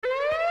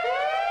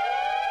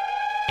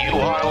You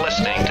are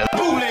listening to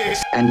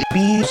Bootlegs and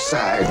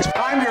B-sides.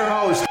 I'm your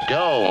host.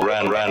 Go.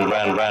 Run.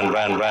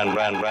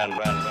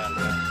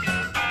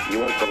 You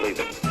won't believe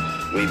it.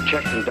 We've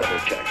checked and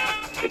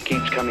double-checked. It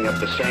keeps coming up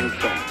the same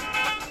thing.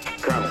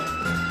 Colonel,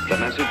 the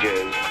message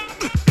is...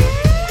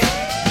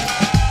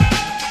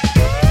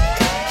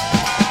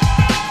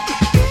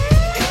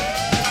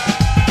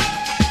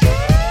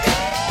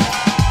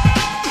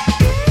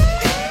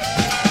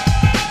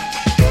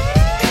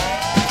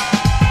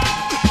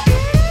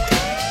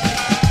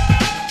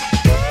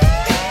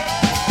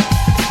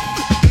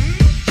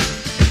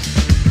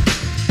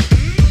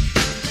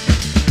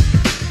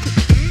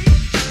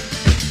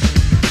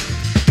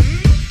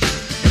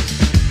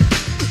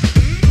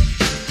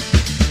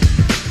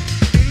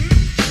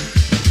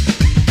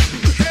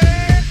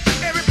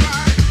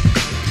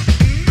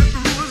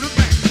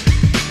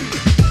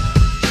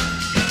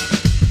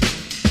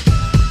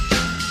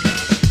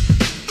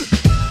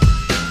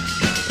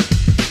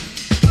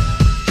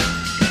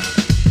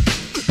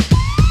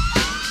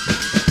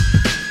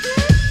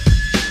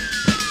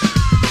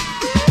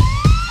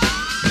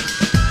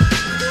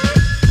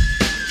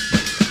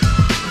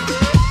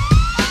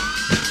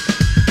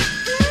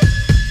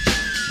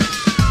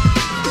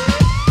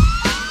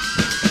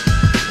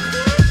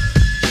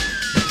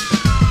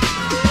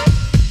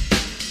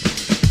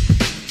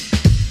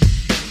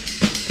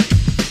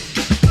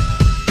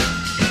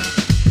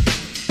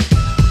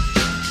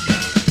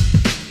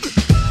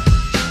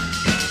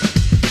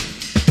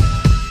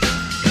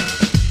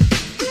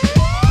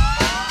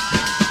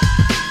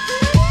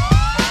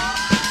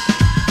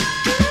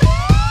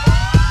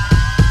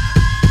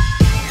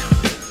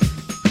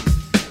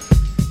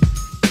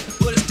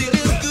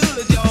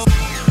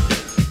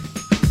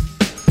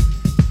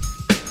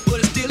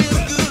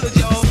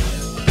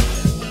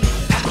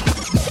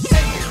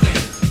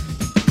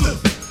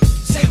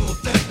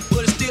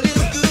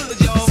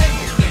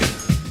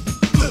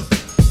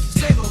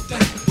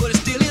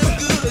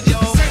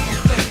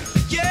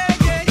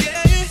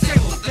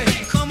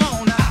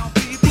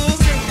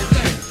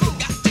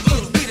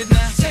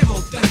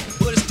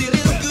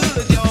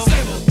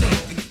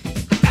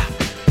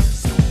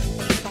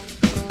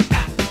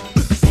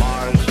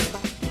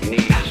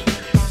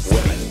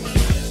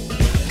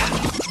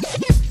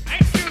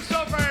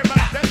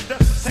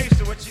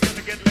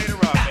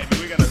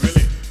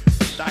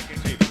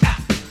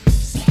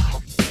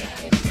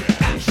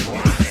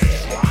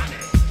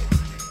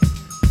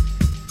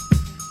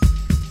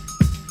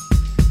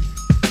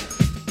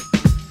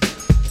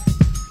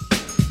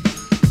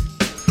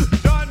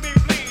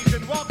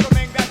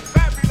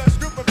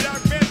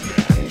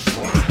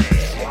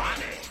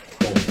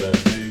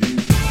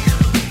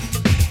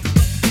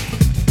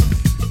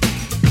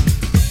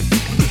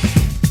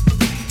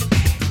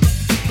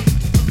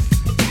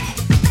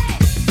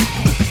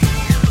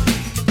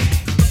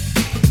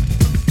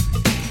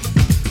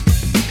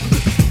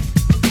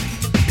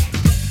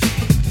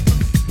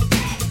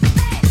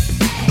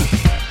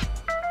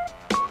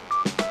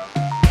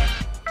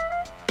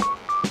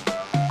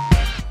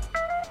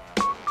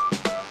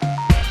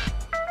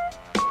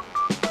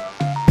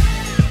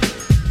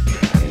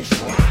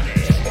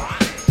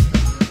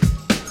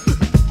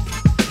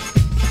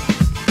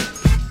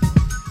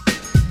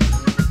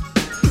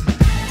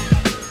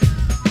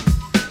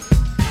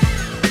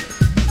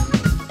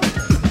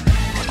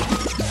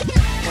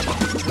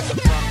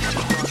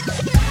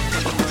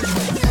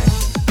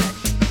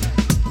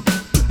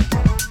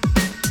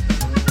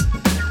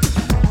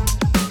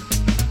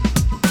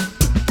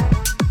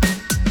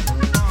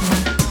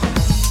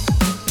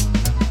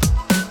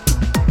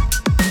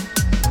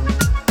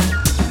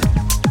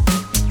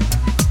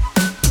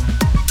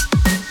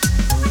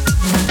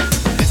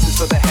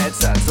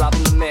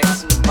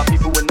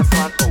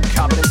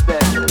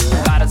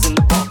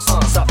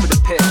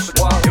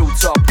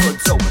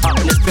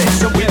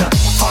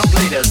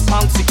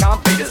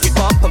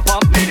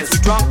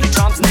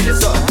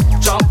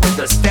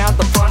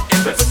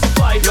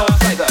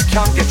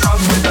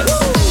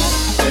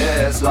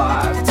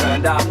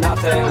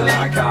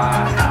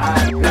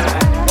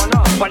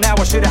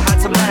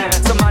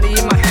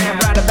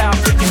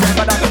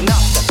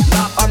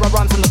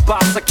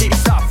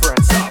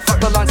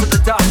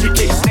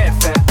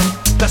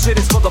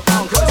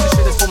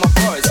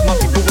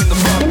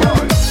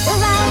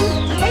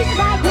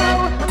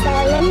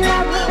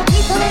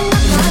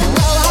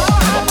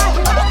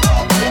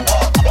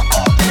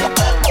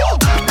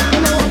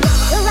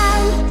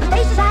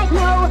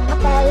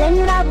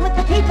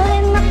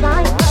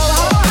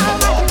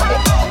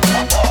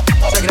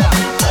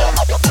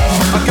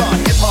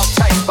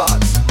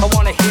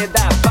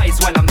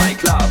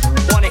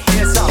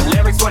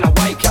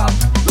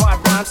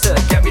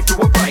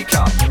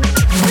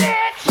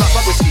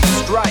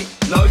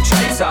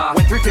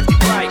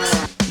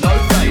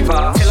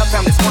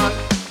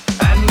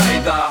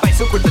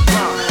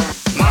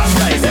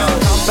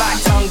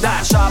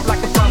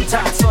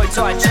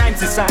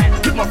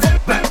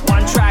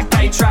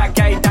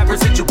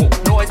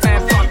 Noise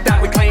man, fuck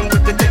that, we clean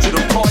with the digital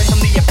toys. I'm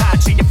the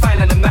Apache, you're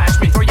failing to match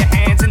me. Throw your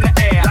hands in the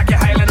air.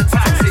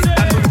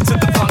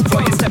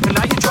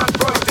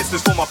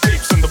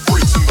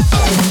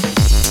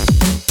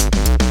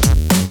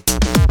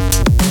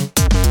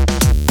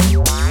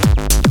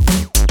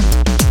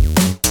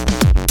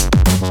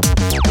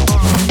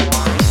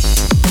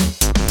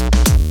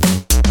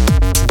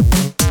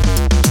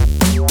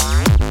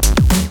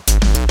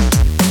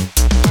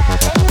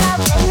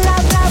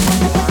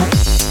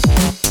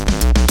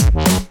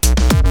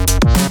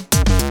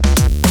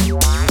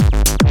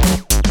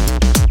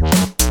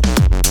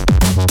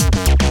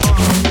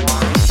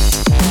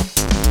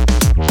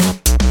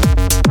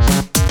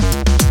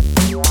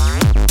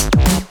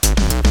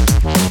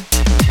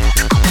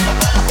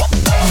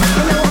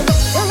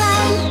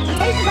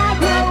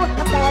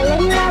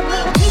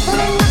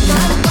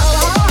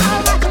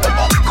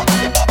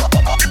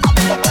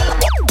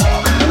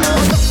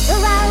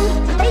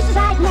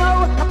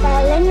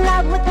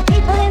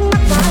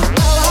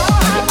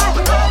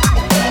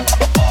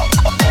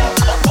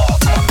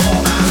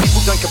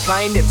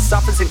 playing if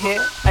suffers in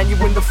here and you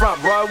win the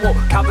front row or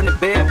covered in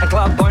beer and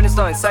club bonus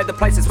don't say the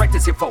place is wrecked,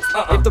 it's your fault.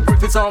 If the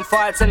roof is on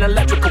fire, it's an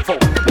electrical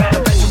fault. Man, I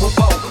bet you will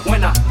bowl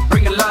when I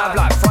bring it live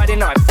like Friday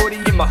night footy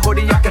in my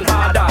hoodie. I can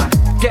hard eye.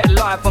 Get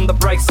live on the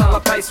brakes, on my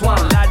pace one.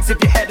 Lads, if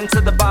you're heading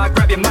to the bar,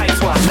 grab your mates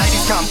one.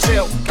 Ladies, come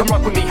chill, come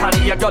rock with me,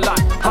 honey. I got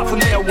like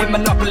 $500,000 with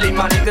Monopoly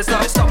money. There's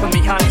no stopping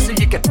me, honey. So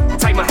you can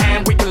take my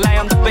hand, we can lay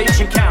on the beach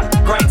and count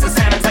grains of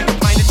sand and take a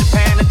plane to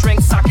Japan and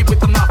drink sake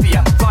with the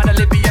mafia. Fly to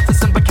Libya for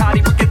some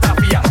Bacardi with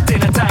Gaddafi.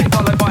 Dinner day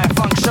followed by a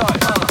funk show.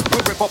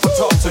 We'll rip off the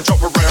tops and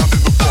drop around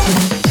in the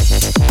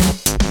floor.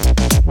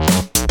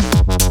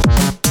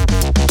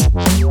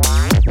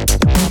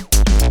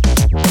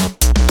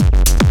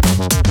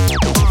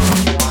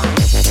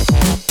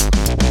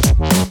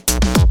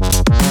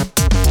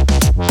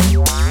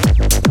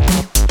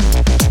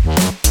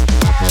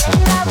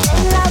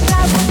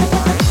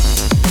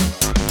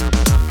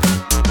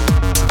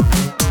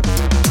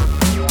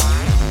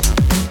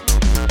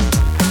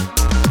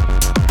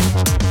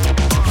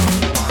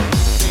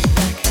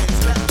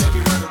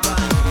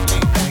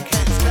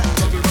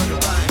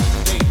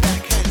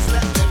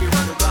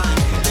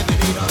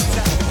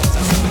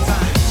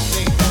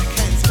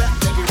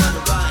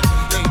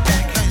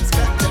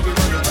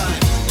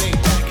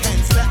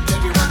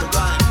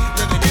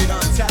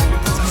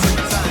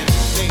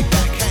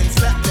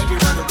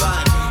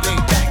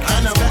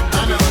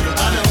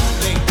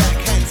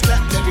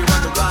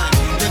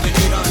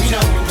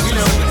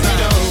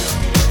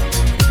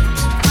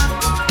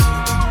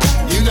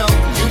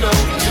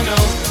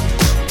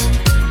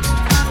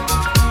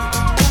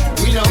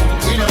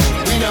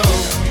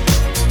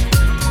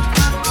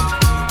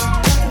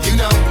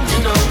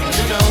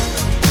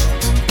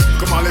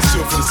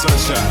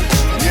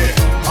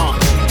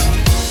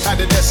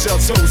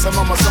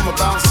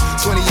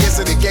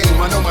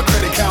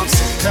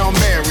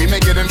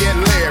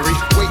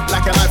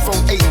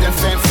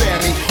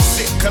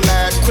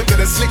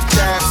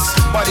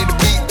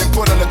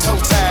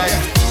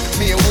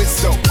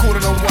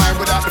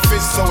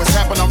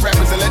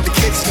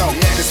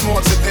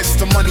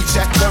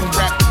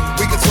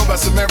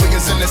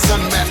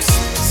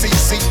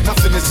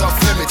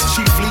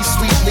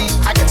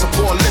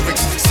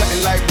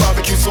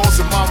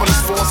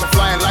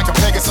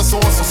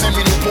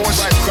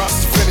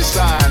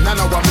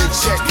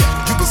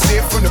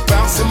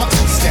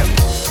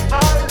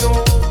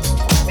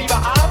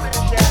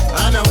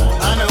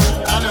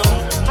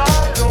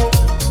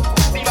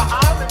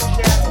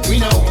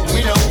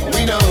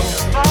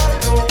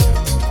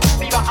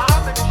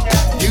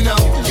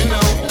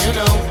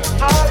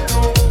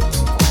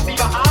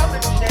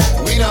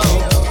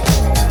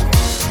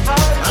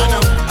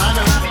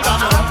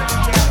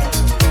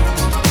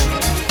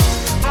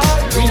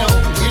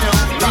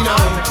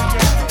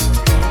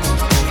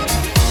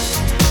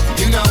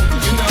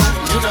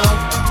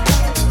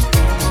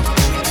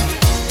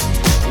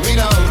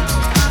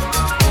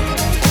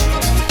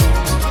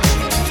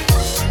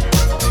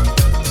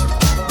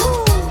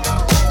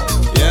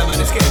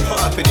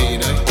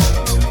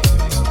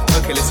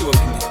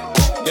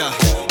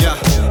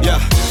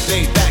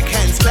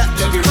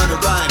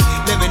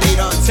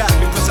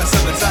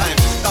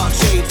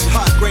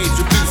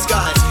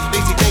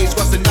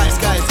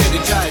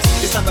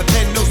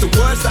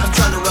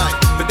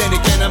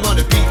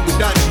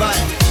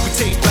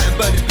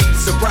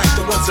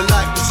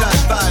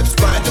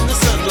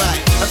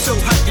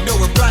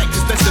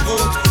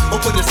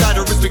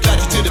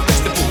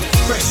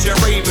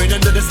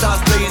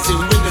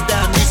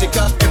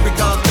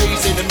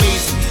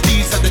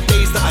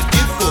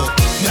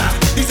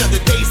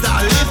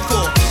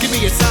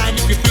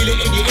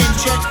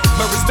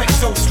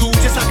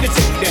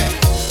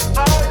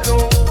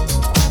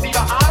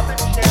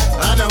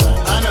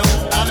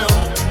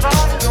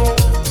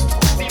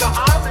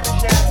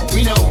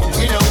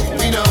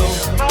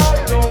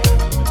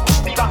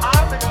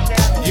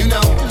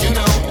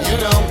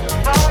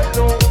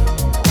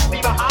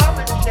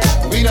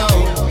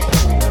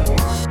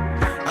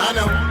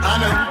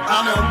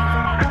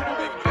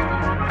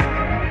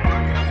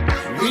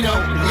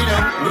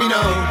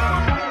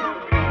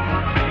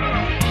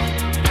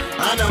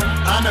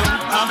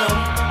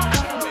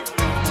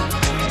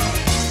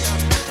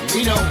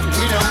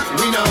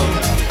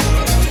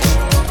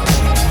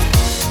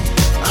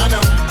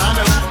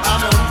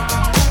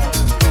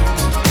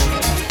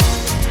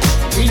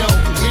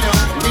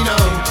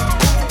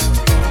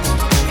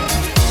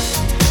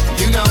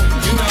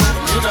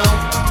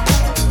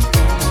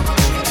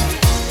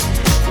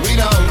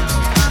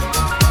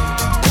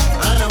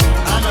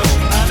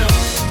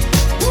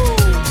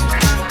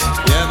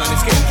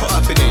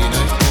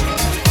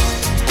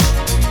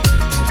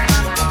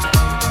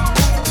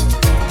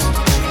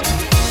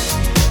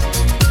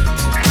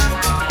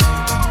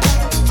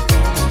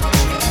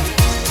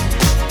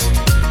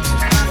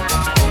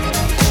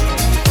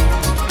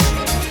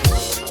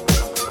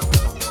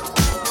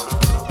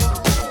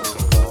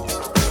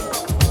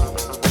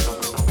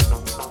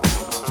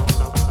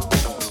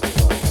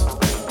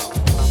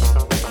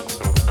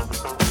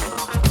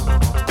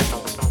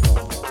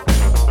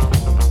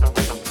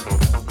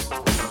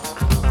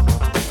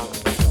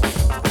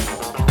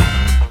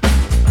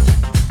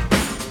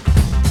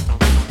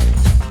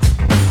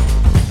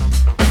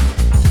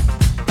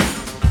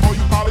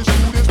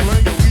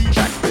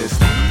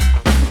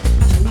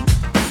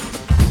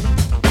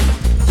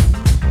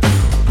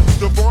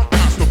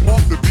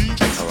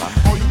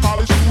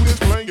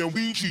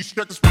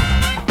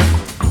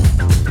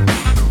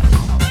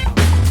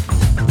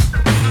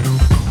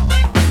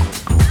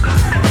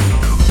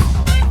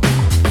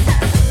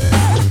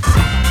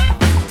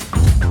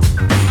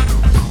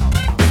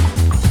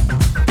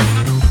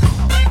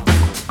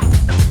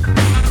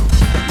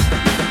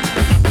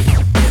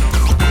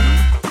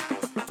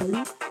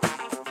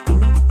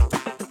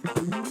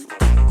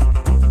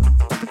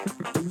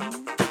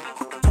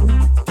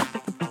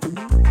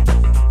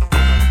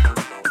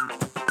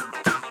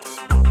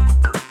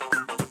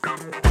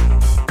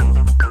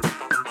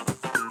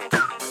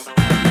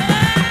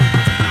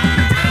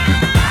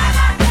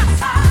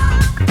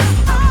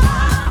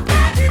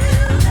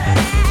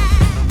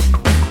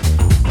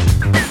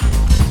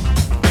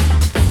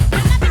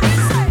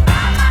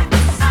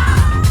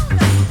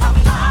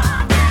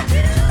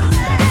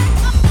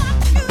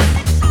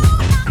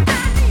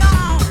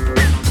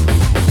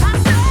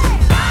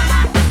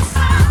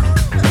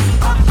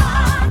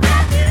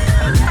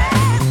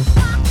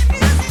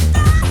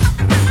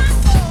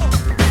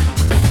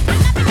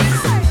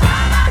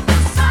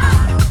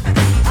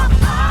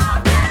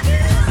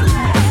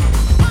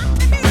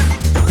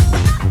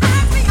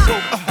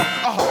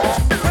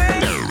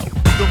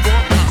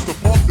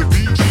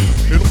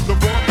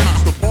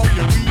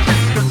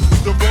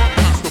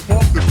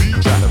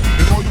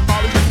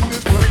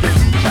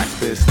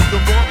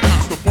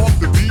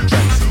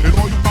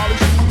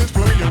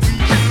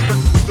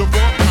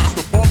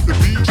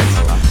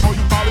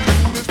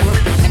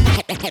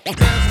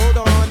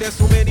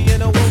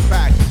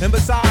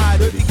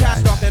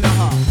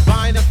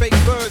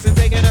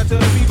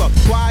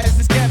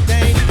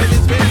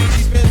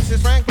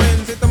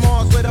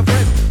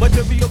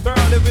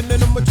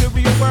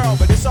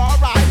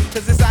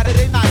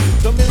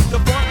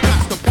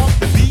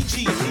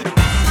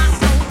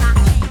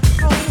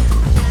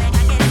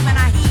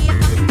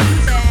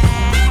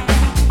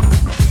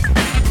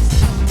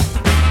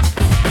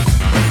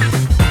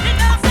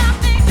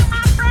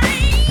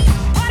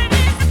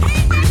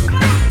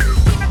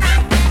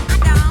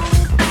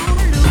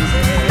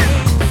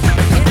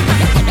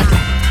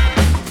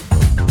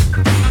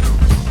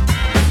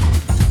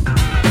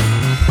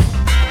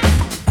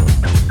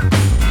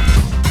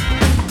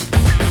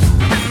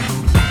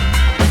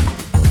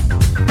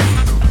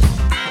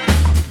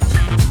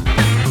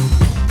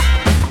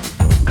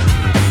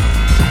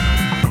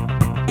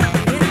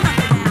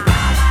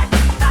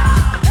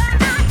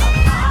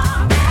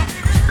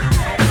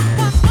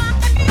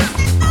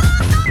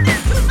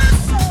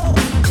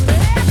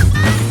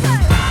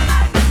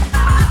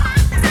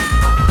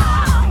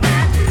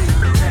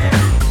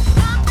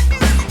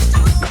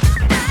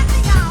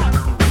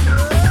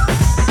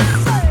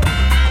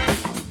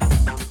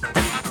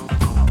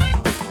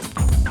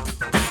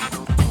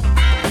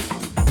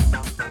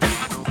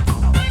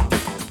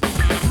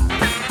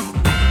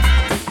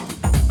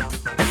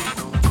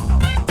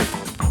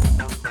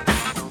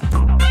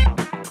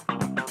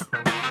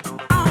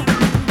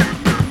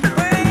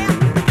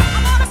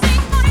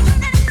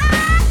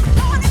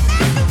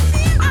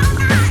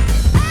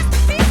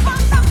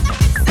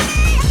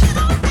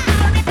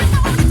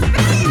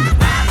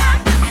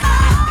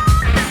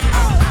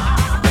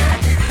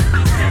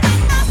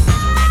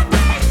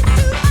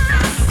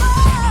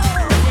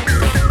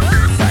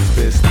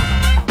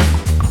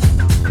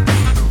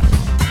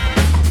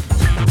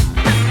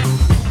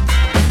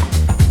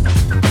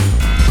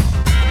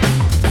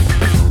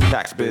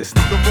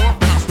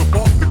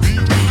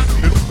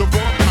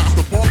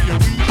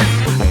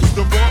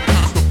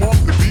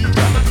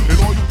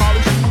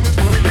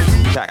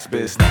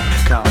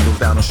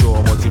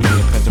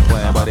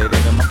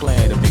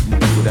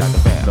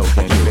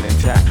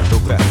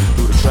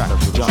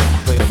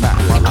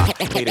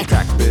 Pay the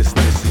tax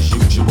business as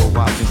usual,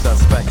 watching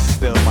suspects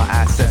steal my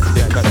assets.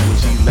 They cut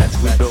with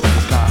Gillettes, we built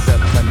this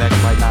concept. Connect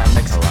right now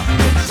next.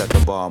 Set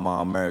the bar,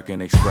 my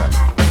American Express.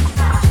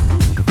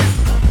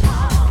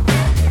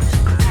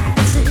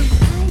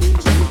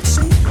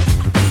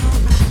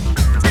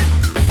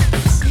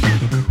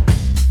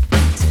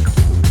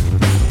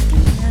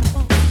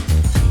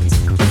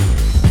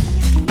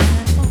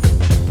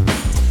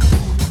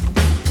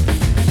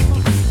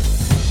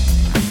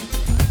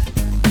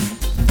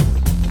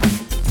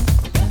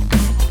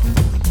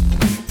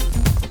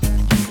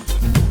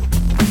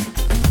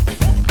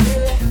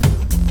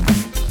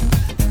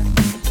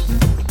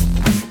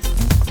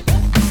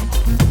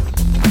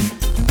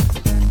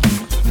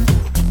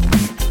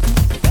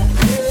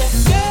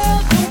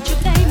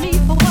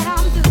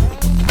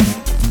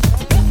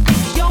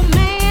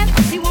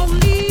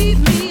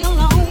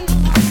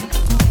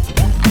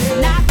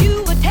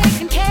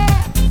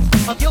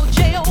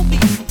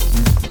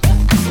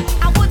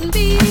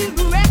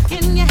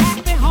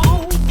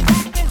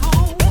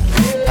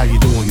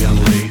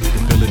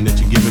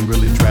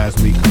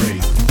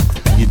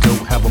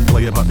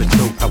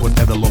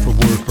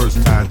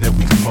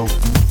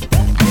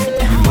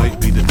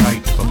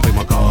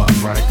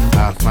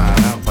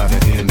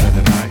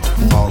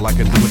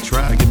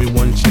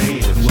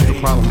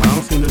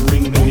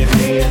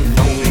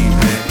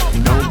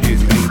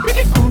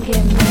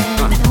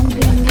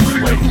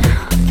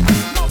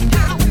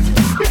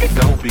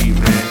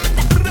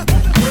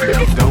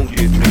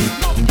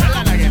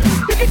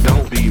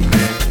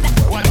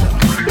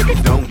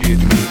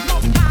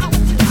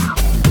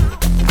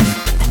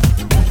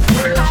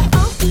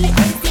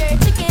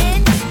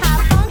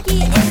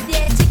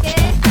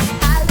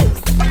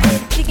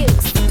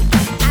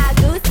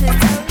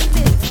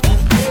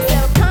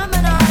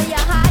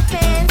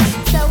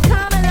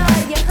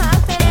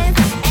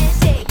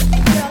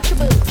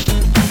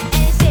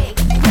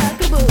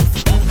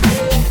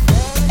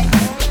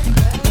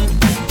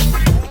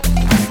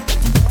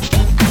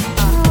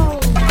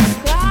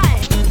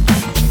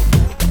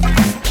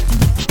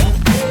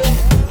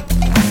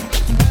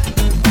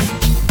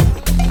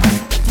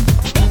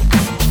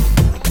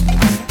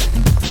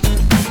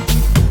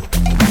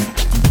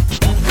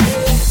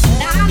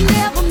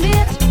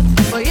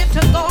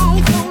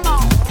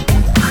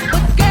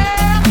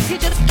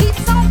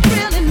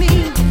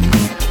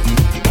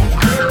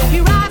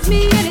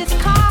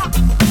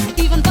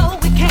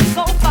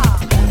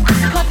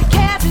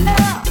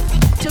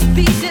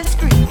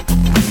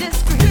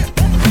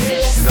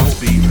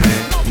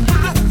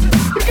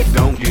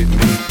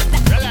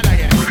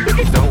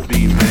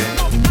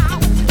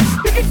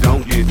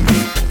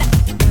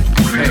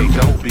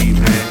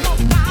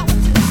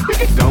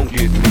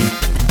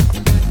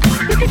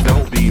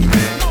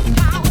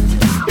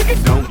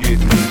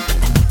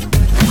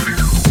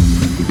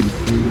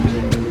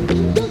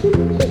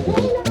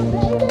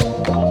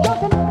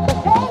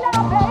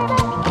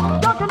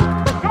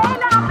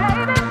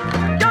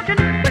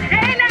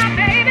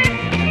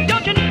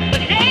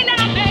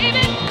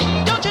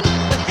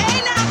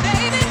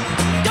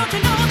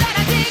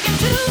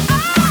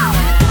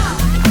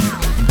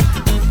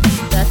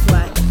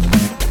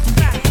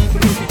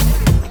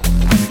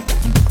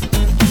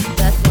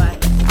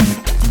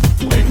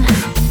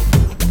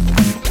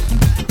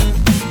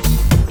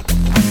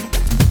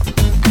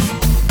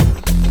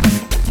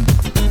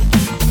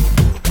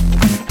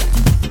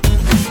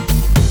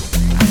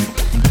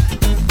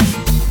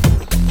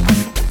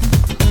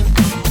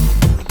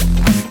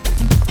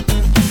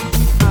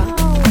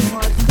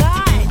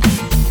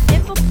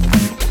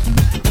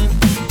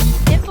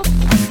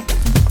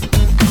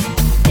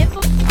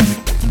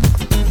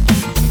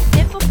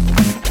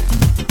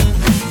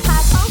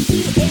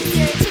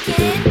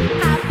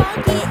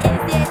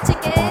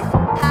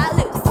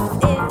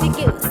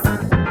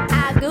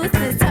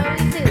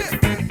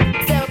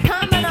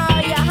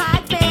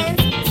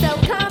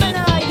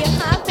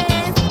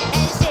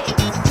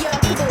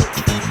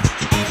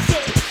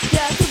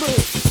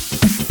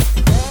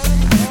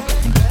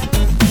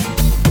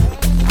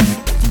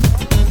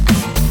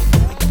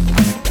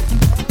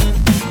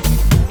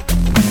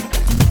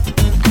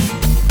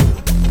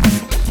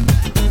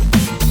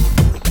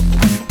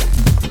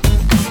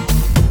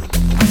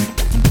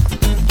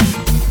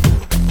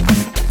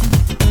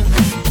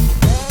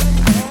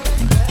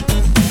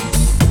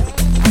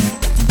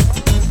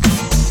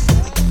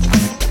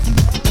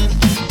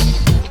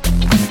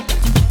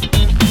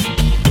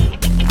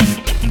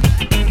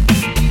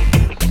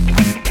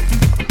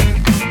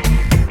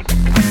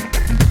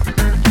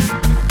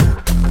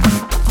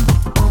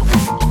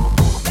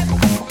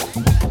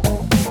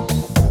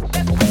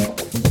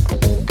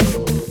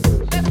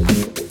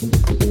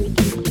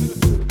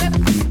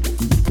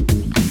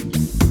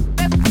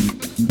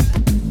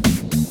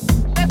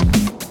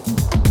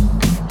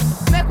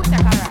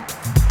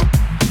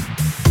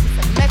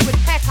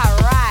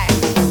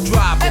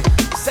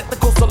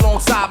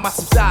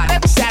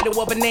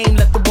 of a name,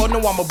 let the world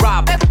know I'm a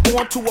robber.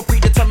 Born to a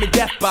predetermined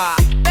death by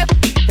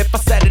If I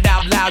said it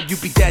out loud,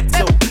 you'd be dead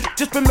too.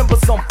 Just remember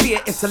some fear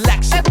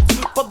intellectuals.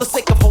 For the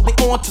sake of holding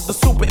on to the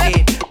super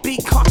id. Be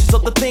conscious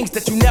of the things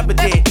that you never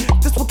did.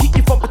 This will keep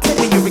you from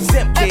pretending you're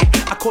exempt, kid.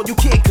 I call you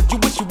kid cause you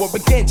wish you were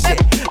against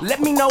shit.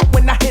 Let me know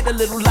when I hit a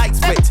little light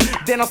switch.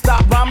 Then I'll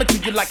stop rhyming to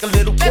you like a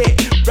little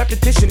kid.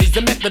 Repetition is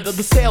the method of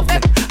the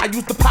salesman. I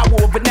use the power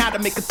of it now to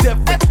make a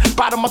difference.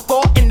 Bottom of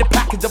thought in the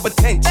package of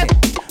attention.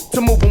 To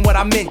move on what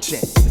I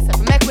mentioned.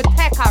 Make with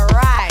tech,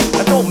 alright.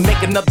 I don't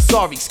make another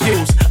sorry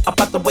excuse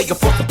about the way you're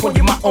forced upon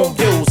you my own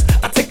views.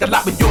 I take a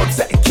lot when you're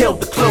upset and kill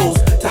the clues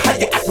to how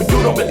you act when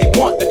you don't really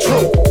want the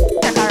truth.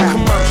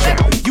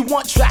 Commercial. You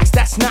want tracks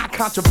that's not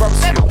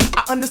controversial.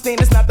 I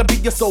understand it's not to be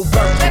your soul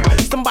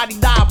virtue. Somebody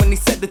died when they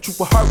said that you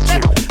would hurt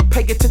you.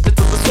 Pay attention to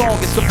the song,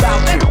 it's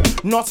about you.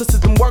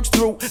 Narcissism works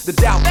through the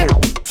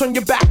doubtful. Turn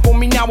your back on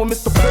me now and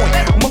miss the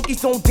point.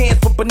 Monkeys don't dance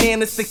for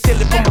bananas, they steal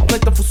it from a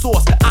plentiful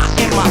source. I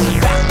am my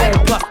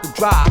backbone plus the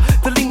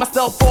drive to leave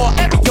myself far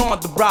and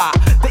beyond the ride.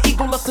 The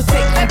ego loves to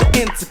take from the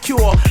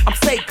insecure. I'm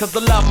safe cause I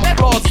love my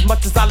flaws as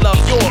much as I love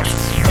yours.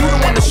 You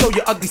don't wanna show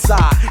your ugly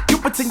side. You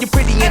pretend you're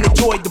pretty and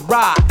enjoy the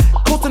ride.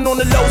 Coasting on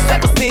the low,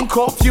 self-esteem,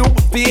 confused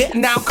with fear.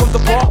 Now comes the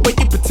part where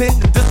you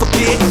pretend to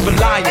disappear.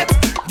 Reliance.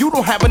 You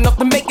don't have enough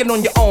to make it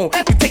on your own.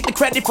 You take the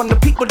credit from the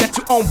people that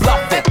you own,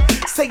 bluffing.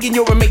 Saying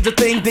you're a major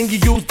thing, then you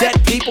use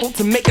dead people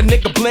to make a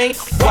nigga bling.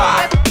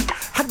 Why?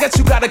 I guess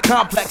you got a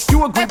complex.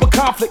 You agree with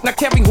conflict, not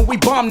caring who we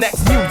bomb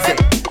next. Music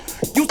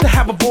used to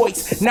have a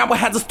voice, now it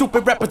has a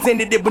stupid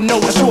representative with no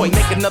choice.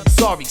 Make another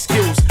sorry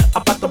excuse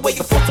about the way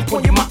you're forced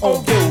upon you my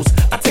own views.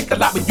 I take a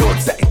lot when you're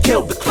upset and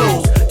kill the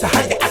clues to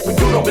how you act when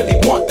you don't really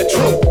want the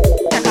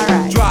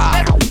truth.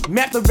 Drive,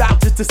 map the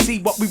route just to see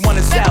what we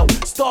wanna sell.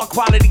 Star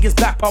quality is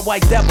backed by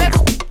white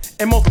devils,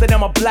 and most of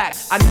them are black.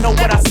 I know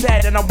what I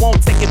said and I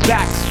won't take it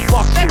back.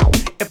 Fuck you.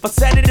 If I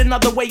said it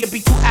another way, it'd be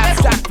too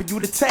abstract for you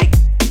to take.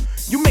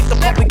 You make the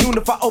public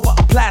unify over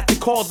a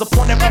plastic cause.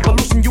 Upon that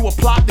revolution, you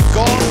applaud the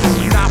goal.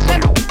 Not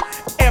real.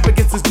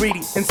 Arrogance is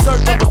greedy. In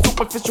search of a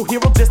superficial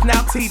hero, just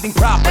now teasing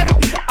property.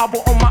 I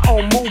will own my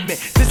own movement.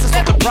 This is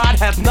something pride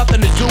has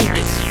nothing to do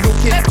with. New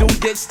kids do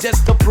this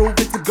just to prove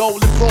it's a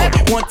golden boy.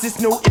 Once it's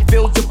new, it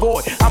fills your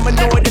void. I'm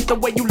annoyed at the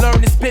way you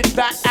learn to spit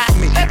back at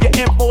me. Your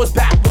info is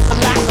back with the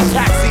lack of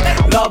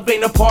taxi. Love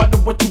ain't a part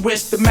of what you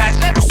wish to match.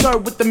 You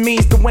serve with the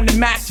means to win the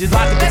match. Your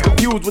logic is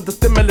confused with the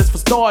stimulus for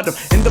stardom.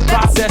 In the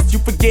process, you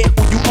forget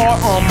who you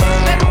are.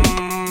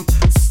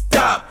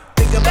 Stop.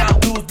 Think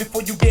about dudes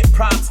before you get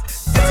props.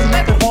 This is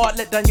nothing hard,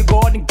 let down your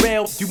guarding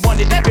rails. You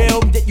wanted to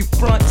build, yet you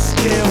front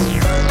still.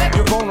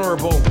 You're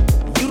vulnerable.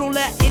 You don't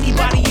let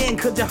anybody in,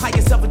 cause your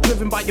higher self is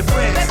driven by your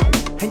friends.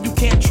 And you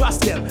can't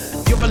trust them.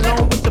 You're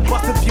alone with the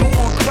busted view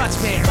on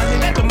clutch, man.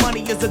 Underneath the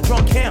money is a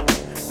drunk hemp.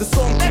 The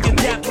song to your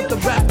death with the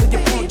rest of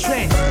your front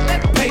trench.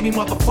 Baby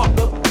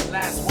motherfucker,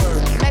 last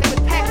word. Make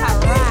with tech,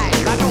 alright.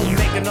 I don't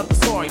make another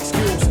sorry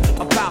excuse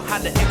about how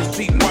the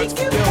industry works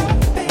for you.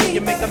 When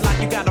you make a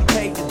lot, you gotta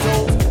pay your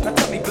dues. Now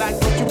tell me, black,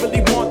 don't you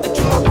really want the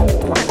truth?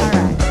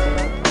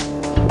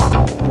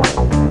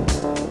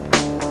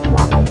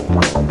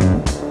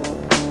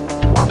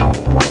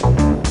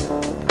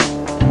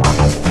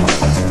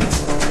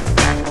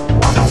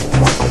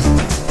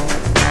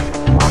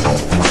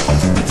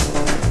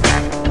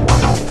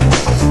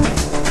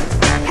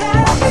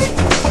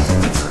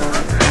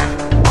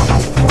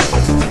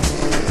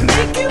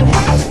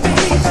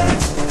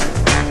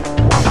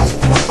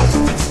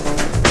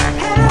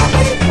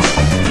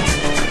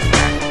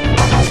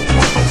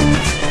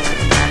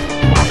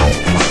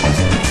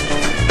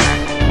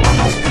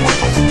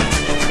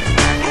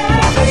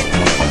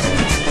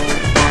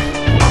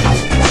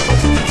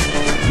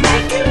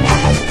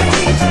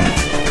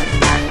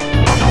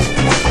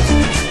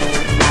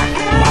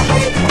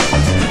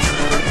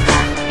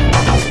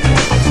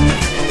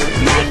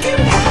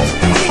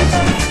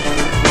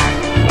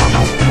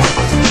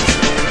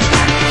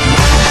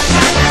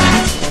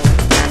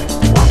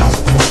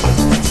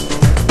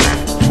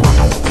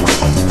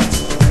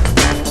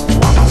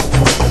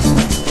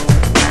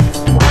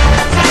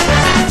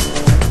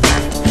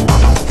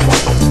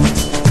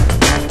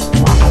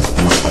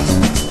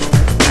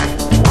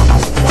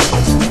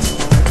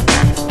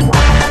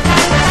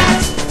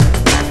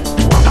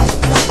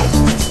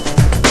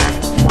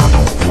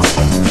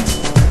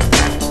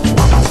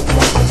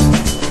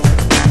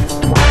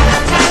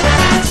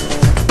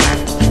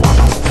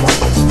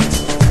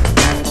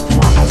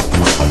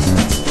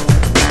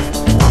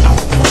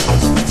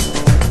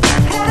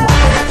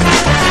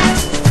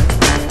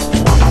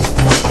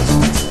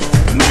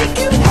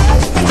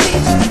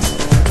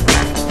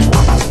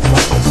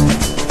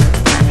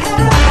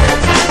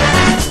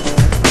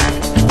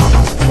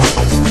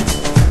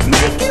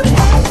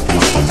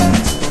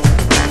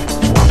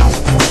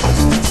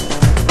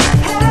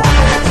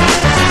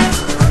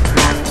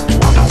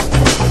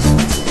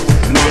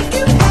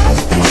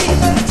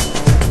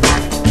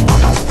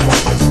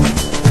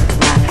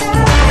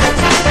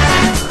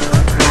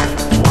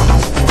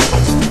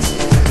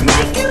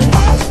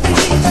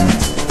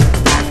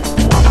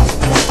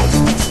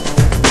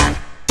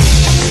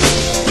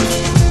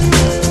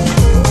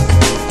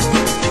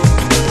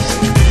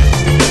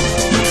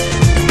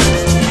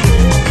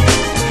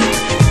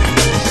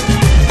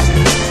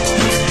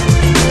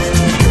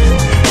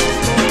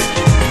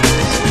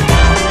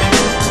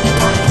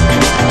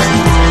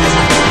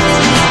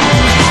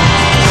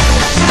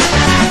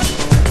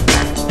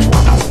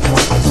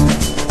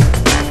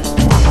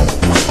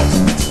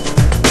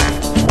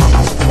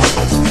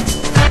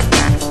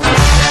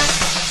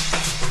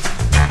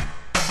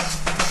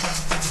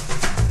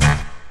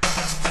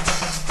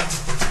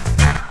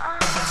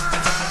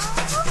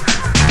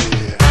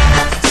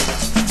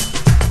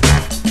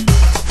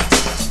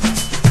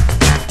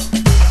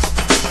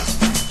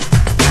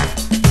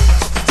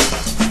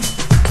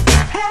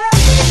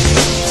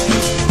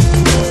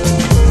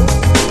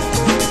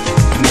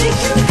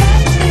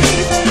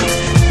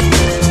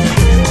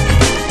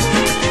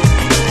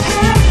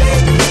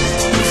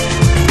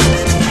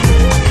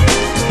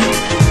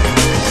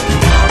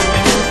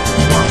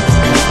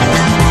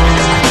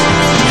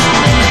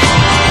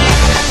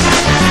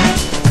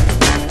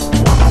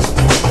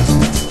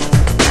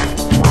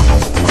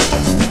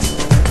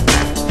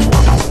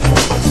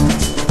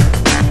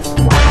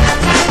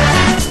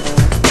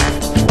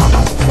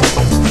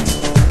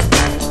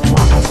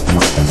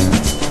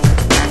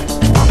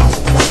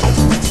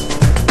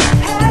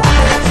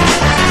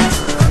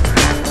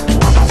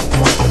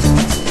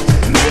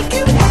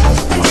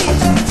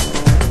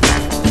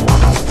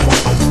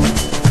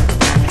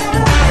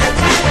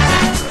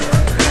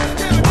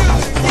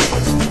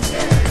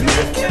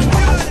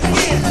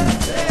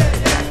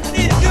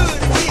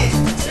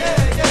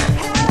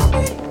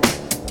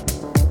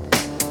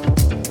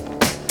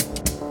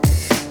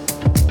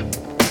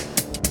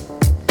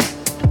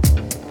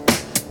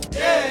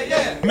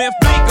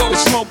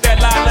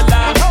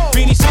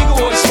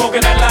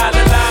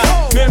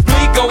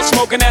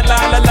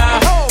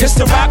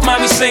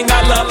 sing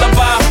our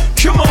lullaby.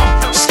 Come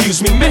on,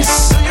 excuse me,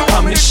 miss,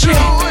 I'm the shit.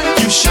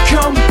 You should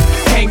come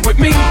hang with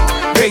me,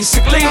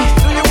 basically.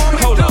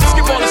 Hold up,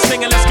 skip all the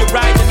singing, let's get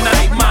right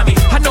tonight, mommy.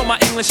 I know my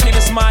English ain't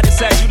as modest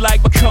as you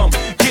like, but come,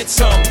 get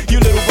some, you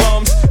little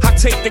bums. I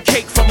take the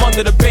cake from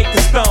under the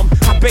baker's thumb.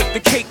 I bake the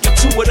cake, you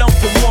two of them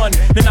for one.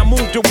 Then I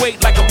move the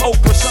weight like I'm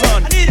Oprah's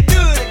son. I need to do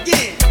it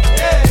again.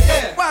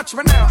 Yeah. Watch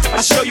me now.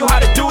 I show you how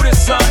to do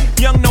this, son.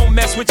 Young, no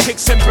mess with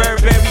chicks and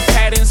Burberry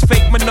patterns.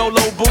 Fake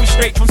Manolo boo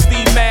straight from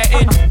Steve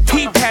Madden.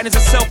 He patterns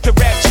himself to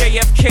rap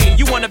JFK.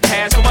 You wanna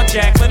pass for my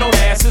Jacqueline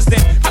Onassis?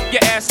 Then hop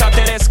your ass out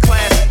that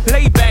S-Class.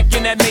 Lay back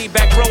in that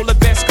Maybach, roll the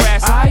best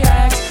grass. I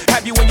ask,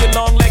 have you in your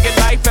long-legged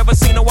life ever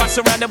seen a watch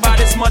surrounded by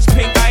this much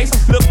pink ice?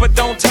 Look but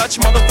don't touch,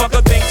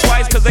 motherfucker, think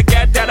twice. Cause the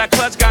gat that I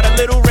clutch got a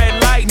little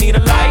red light. Need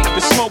a light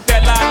to smoke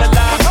that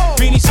la-la-la.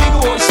 Beanie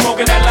Siegel always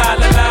smoking that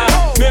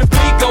la-la-la. Memphis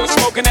Pico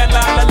smoking that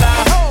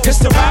la-la-la. It's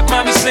the rock,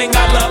 mommy, sing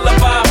our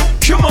lullaby.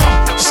 Come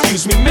on,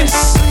 excuse me,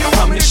 miss,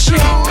 I'm the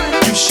shit.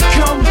 You should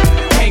come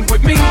hang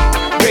with me,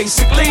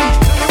 basically.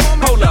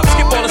 Hold up,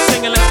 skip all the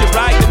singing, let's get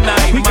right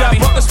tonight. We got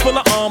buckets full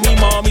of army,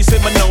 mommies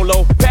and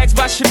Manolo. Bags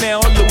by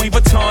Chanel and Louis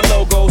Vuitton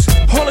logos.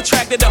 All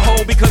attracted to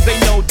hoe because they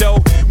know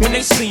dough. When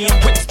they see him,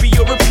 whips be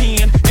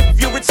European. If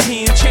you're a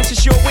 10,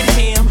 chances you're with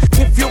him.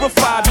 If you're a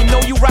 5, you know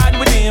you riding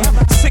with him.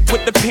 Sick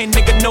with the pen,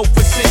 nigga, no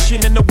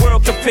physician in the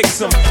world can fix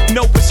him.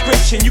 No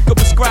prescription, you could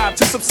prescribe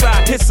to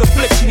subside his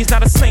affliction. He's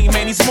not a saint,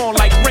 man, he's more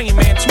like Rain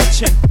Man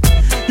twitching.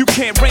 You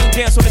can't rain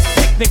dance on this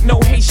picnic. No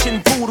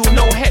Haitian voodoo,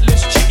 no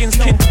headless chickens.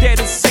 Can dead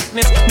in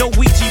sickness, no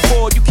Ouija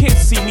board. You can't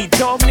see me,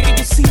 dog, nigga,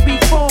 you see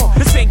before.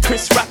 This ain't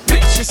Chris Rock,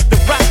 bitch, it's the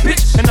rock,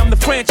 bitch. And I'm the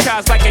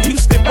franchise like a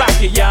Houston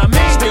Rocket, yeah,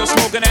 man. Still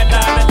smoking that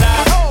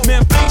la-la-la.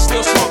 Memphis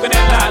still smoking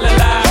that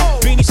la-la-la.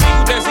 Beanie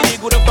Siegel, there's an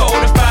eagle to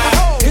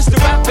 45. It's the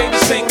rap, baby,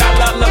 sing our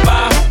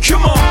lullaby.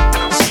 Come on,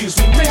 excuse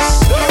me,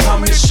 miss,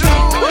 I'm the shit.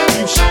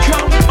 You should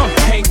come,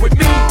 hang with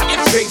me,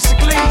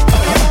 basically.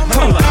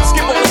 Hold on,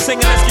 skip all the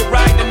singing, let's get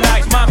right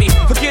tonight. Mommy,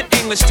 forget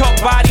English, talk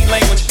body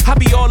language. I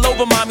be all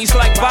over mommies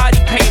like body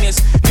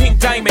painters. Pink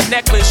diamond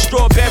necklace,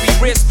 strawberry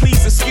wrist,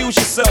 please excuse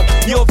yourself.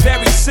 You're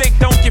very sick,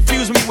 don't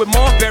confuse me with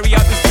Marbury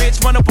out this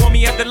bitch. Run up on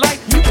me at the light,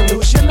 you can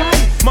lose your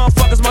life.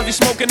 Motherfuckers must be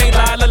smoking, they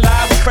lie,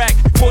 with crack.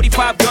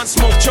 45 gun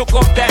smoke, choke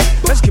off that.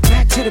 Let's get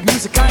back to the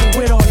music, I ain't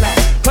with all that.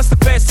 Plus the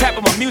fans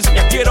tapping my music,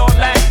 I get all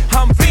that.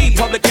 I'm V,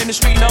 public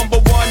industry #1.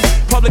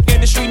 Public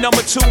industry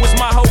 #2 is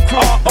my whole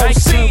crew.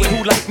 ROC,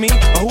 who like me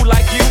or who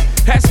like you?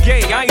 That's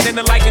gay, I ain't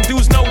into liking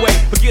dudes, no way.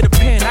 But get a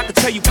pen, I can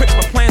tell you quick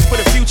my plans for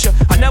the future.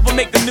 I never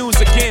make the news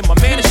again, my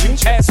man is you.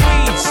 Ass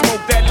weed,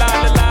 smoke that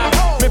la-la-la.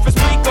 Memphis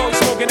Pico,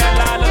 smoking that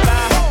la-la-la.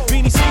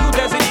 Beanie Siegel,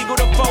 there's an eagle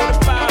to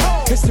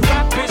 45. It's the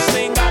rock, bitch,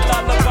 sing our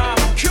lullaby.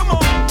 Come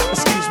on,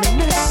 excuse me,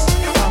 miss,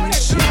 I'm the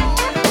shit.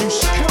 You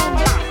should come,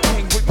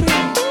 hang with me,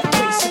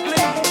 basically.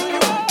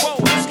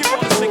 Whoa, let's get all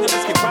the singing,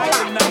 let's get right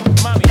tonight,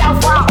 mommy. That's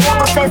why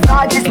all says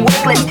God is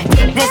worthless.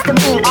 Take this to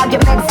mean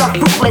arguments are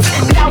fruitless.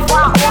 That's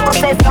why all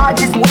says God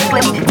is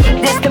worthless. Take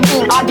this to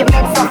mean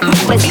arguments are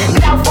fruitless.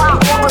 That's why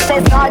all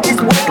says God is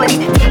worthless.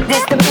 Take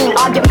this to mean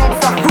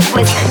arguments are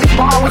fruitless.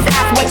 People always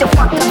ask what your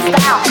fucking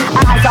style.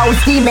 Eyes always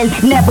scheming,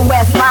 never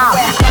wear smile.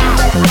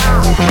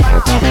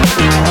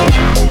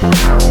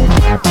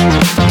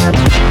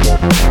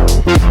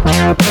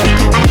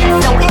 I get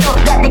so ill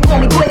that they call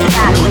me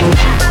Quickshot.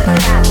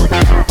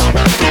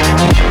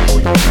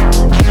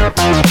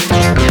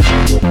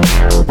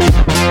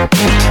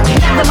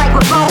 The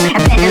microphone and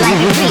bend it like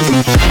a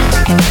grease.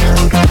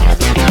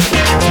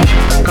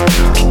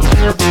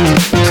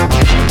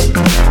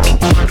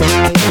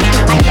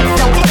 I get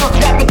so ill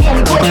that they call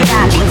me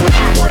Quickshot.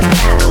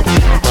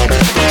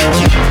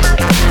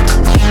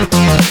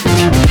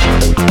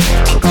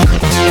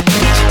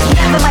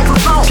 The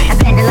microphone and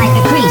bend it like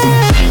a grease.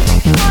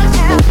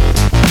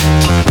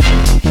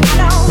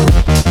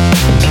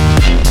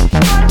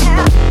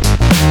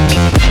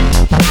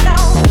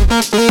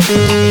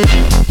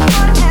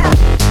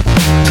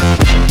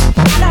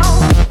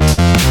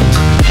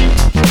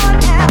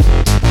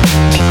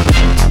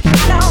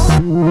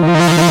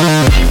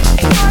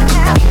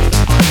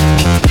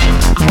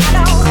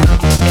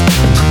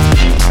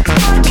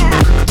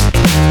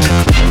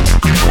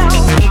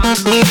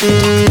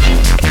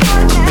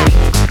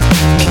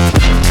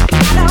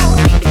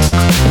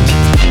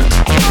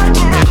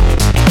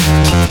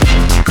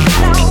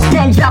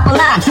 Then drop a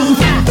line.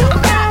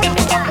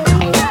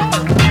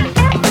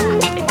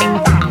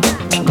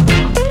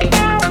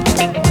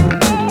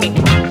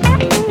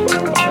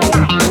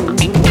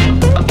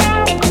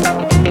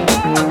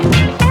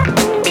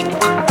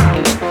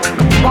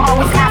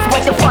 Always ask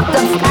what your fucked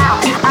up style.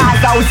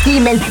 Eyes always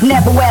scheming,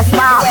 never wear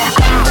smile.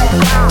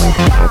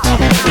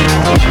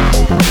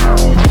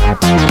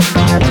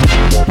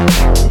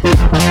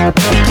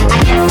 I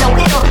get so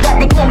ill that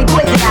they call me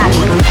Quickshot.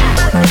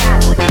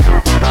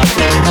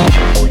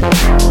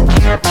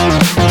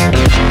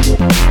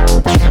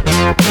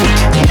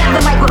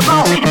 The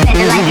microphone and bend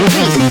it like a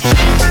grease.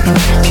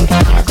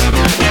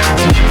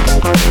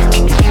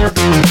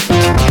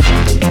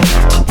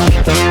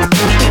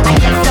 I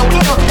get so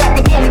ill that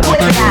they call me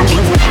Quickshot.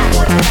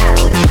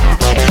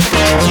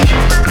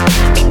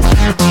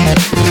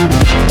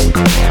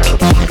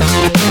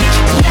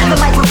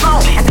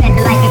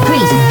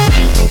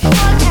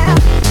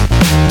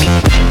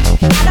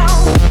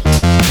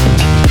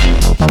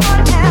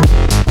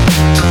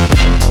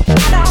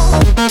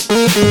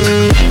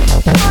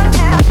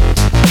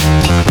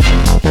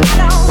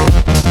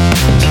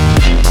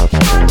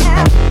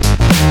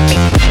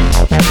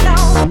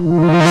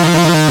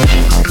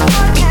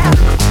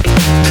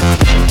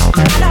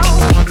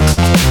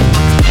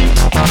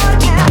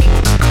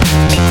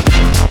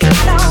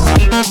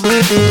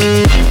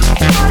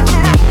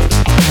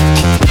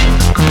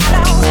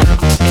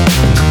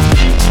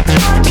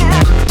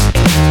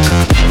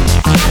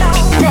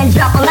 Then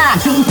drop a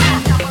line.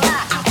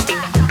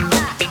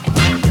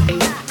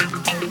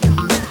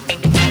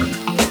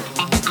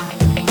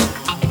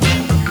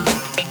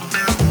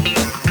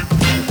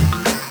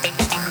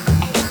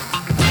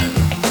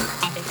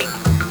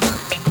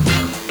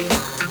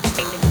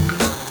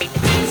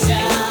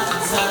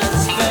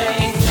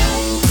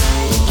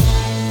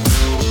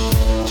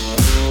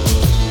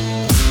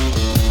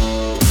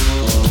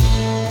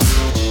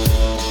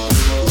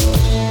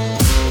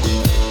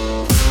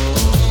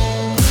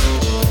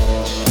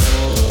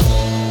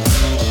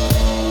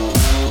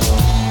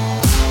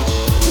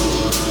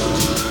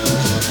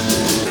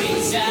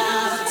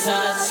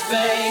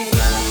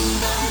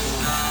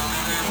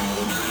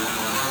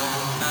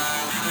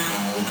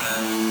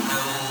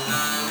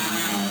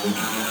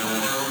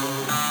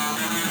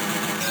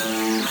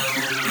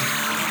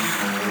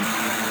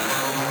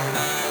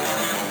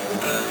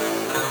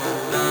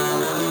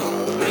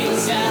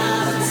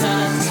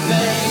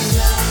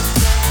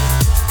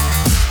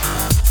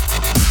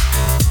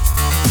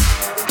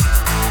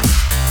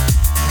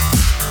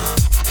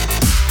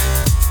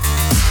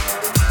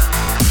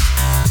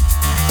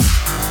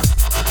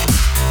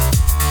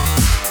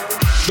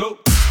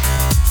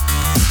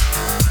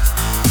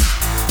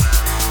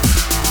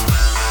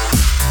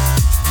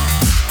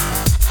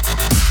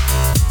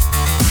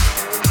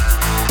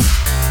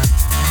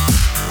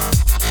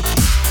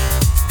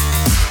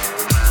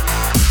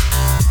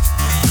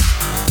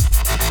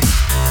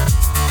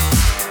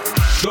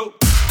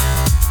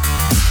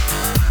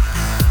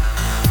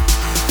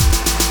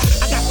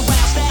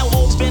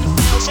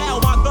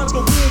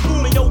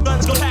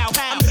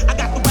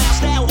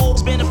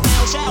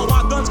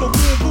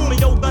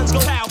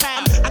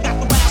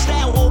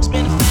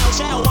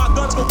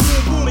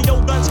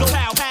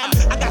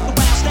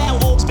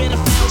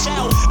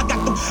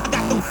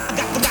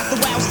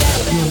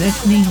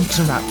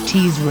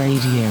 Raptease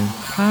Radio,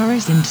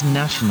 Paris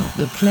International,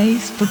 the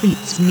place for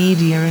beats,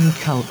 media and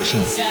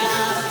culture.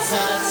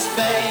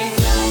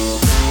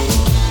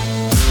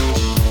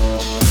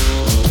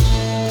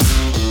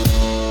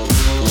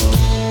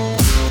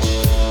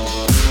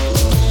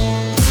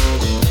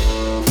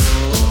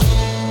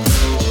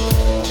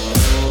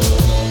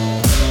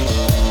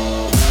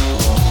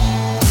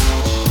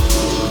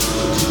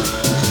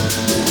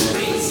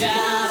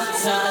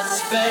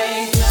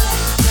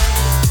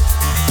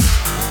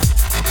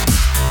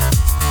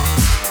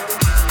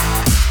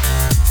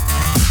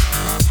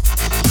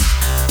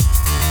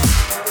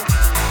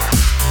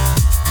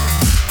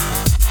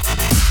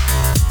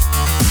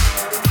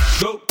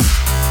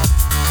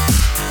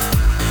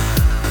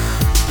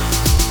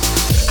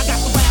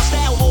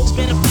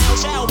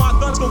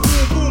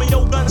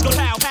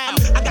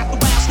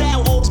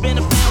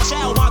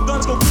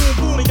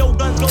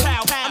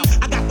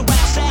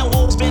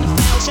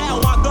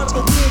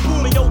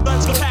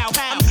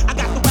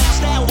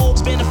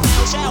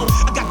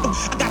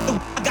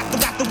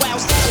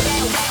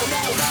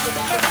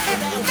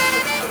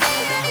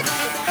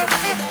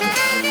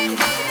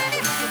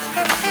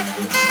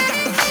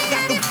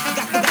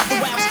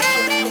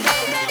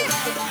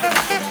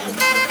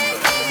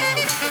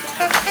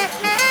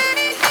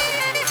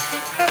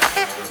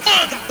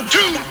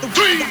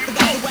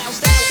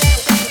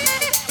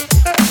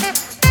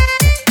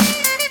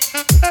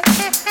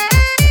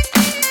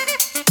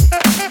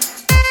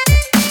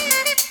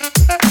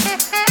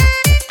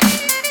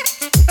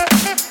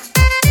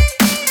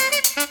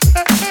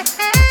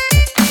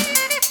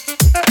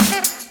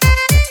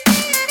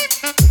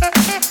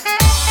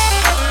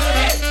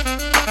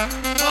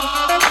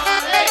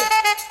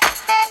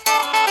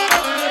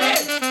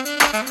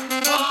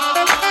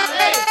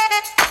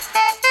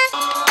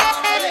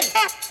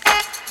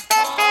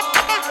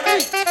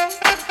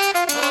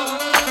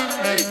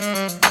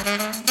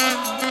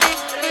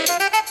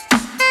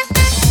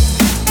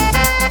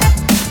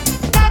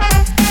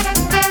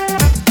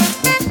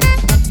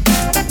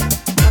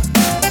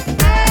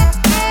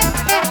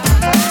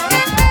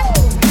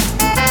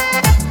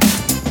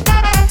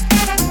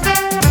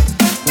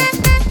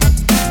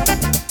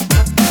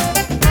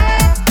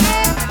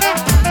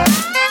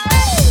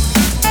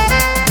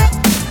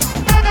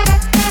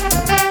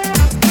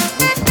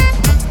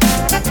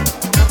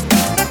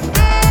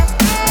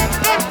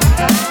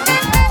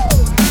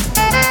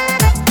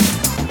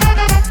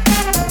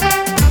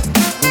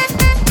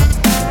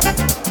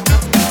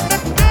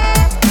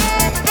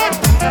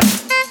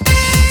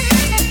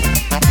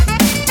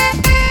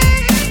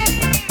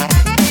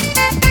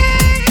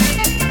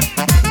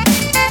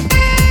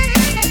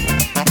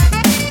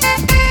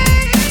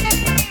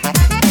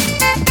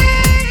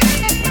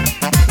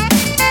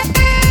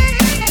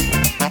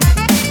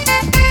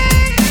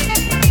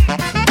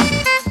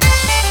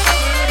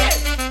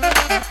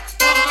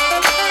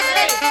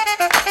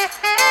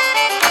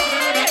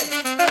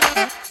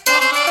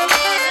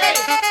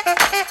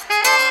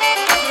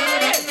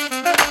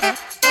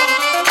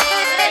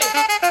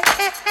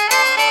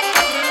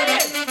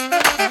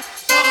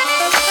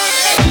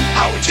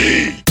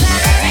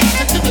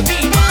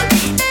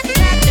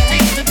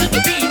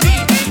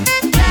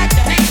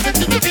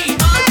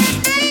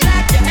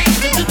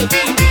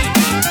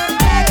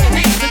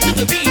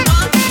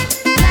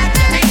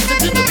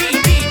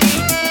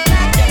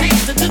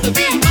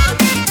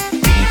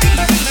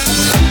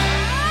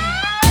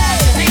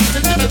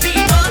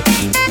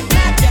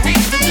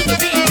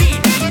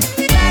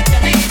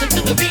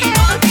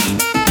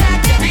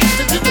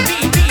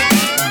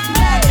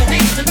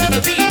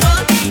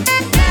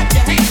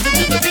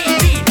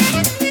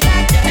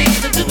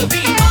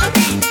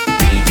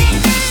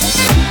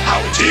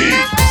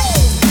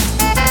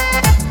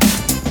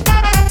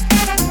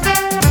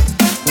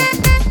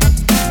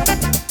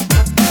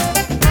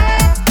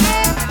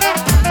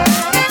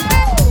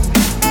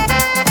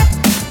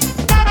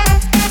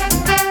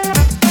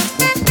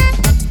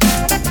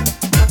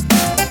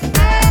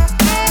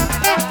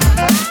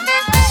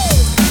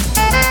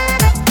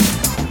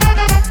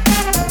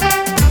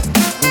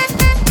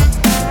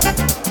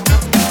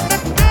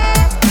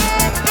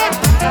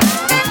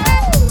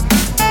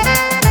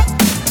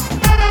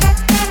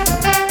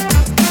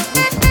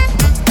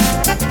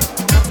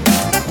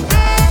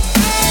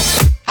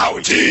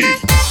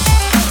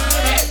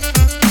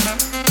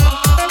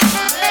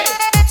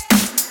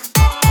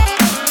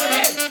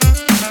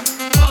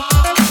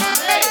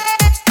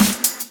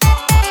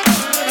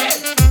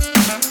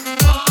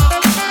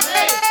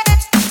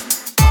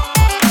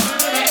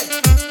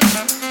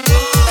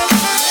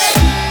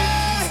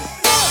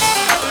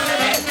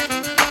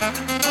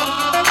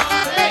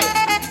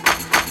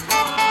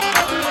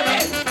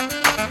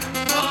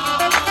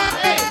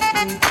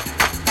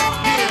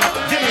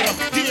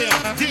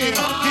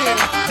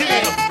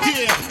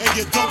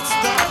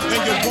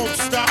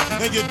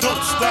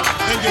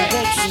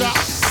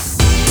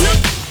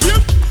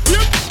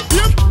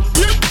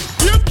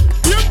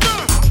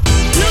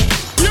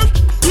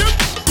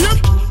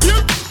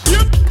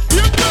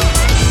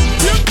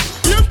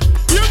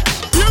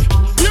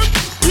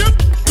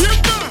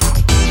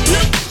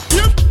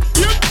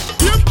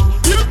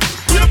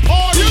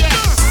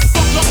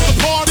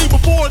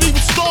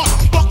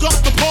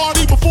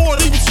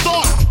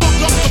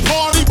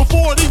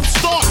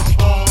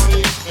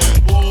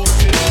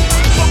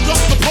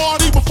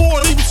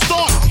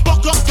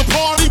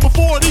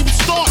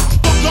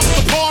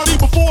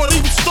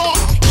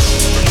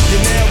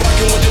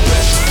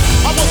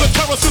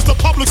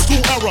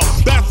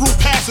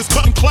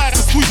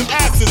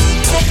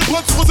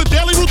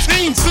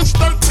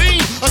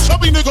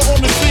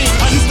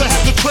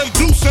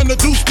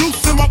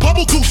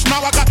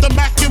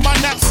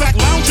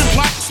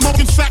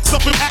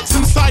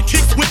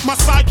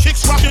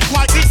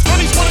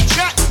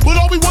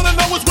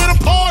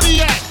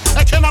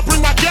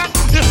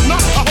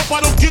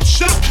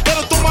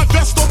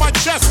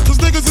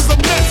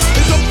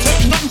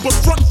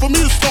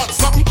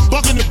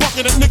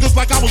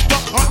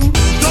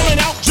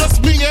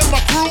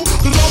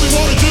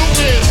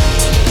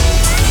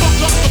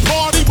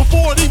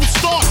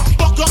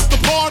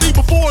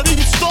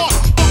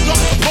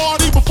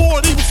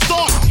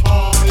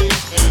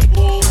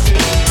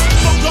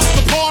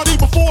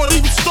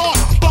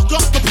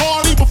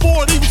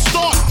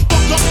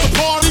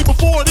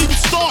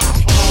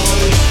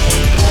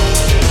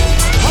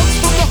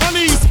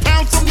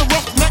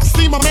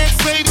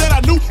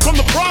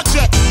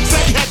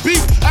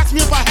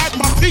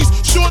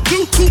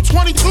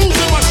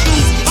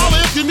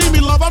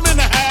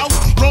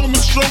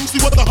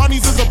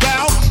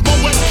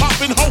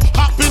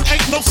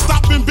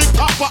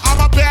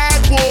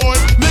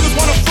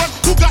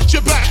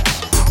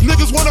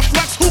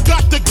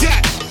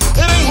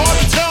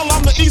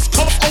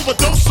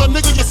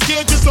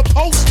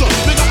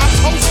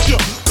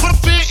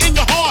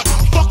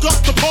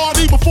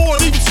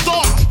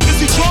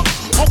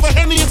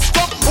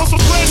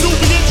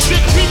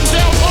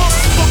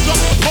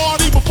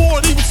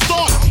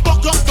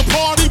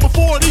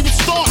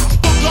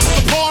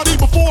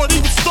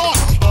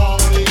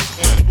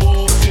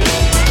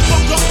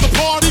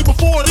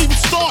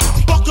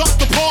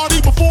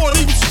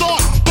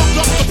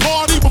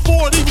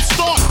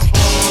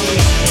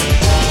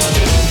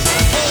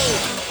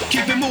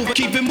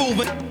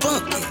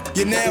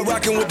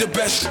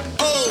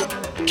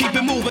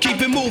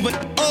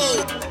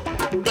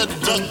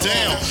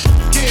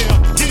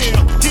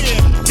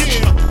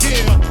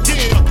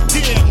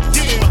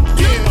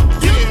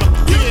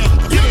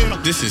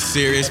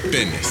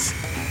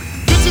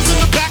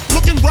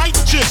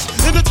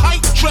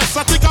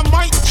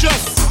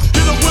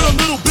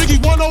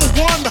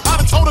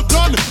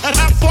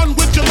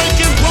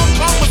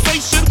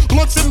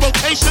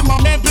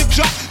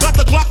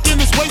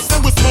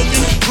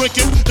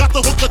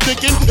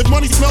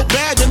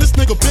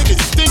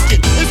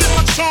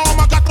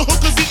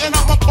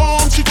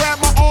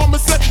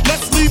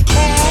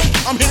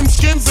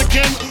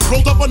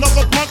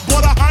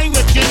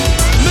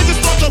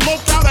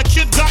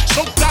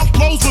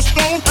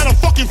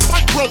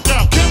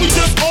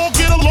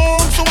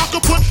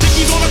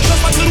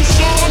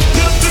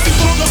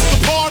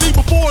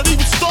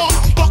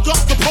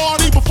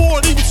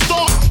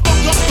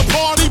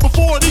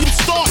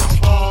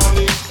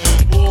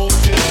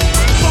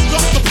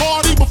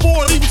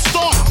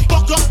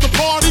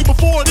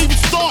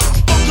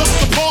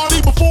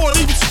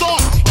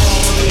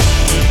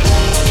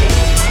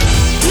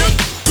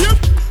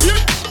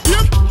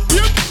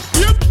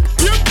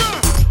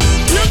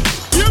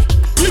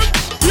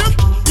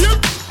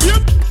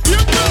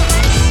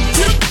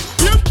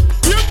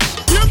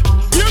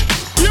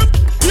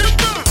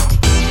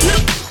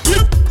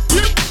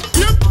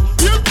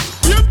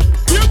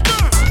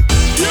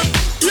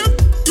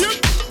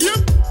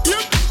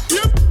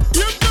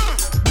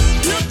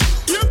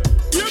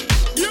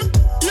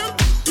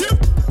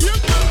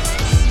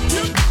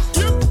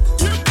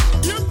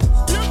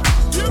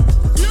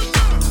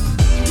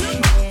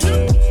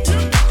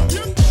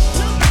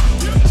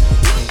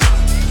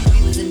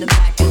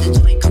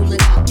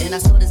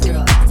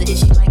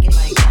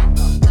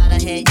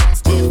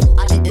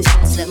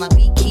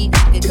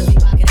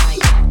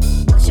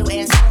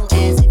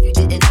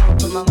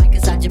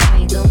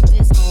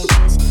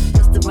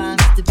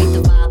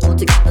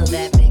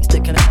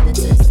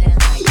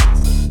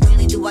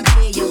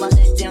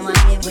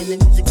 when the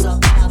music's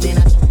up loud, man,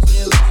 I don't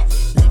feel right.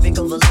 Lyric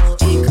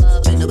overload in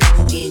club, in the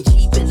boat, in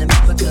Jeep, in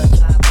America,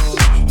 drive on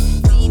man.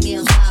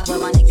 Females live while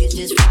my niggas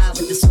just ride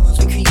with the songs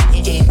we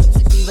creating.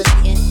 Musically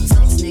relating,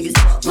 sex niggas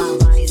talk my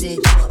bodies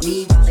and talk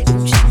me while they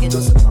boom shaking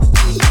on some pump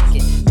we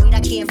making. Wait,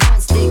 I can't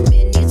front stick,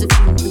 man, there's a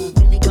few who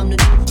really come to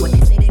do what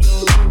they say they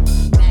gon' do.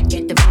 Back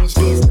at the bench,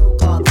 there's no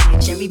car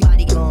bench,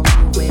 everybody gon'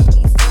 move when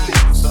we fly.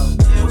 So,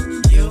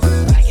 you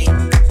like it?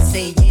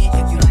 Say yeah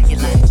if you like it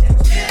like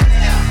that.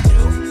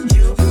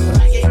 You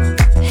like it?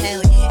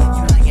 Hell yeah if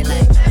you like it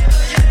like that.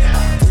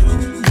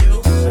 You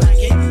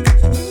like it?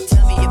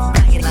 Tell me if you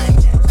like it like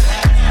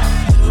that.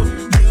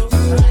 You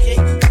like it?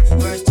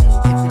 Verse 2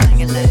 if you like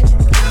it like that.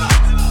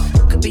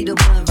 Who could be the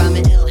one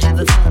rhyming ill,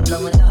 having fun,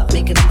 blowing up,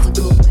 making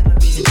musical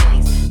memories and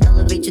things.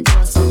 Elevate your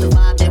thoughts on the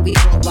vibe that we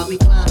want while we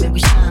climb and we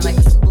shine like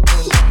a Super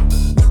Bowl ring.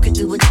 You could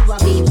do what you,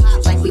 I mean,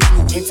 pop like we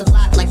do,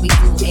 interlock like we do,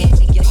 and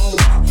make your own.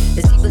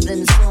 It's deeper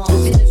than the song.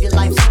 If you live your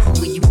life song,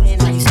 when you win,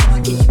 like you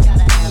start, kid, you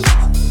gotta have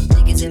fun.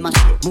 Niggas in my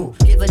shit, move,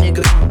 give a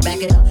nigga room,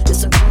 back it up.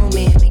 It's a grown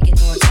man making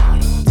on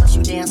time. Plus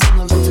you down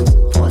similar to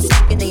Newport,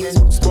 smoking ain't a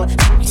new sport.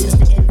 Movie since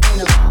the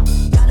invent of all.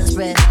 Gotta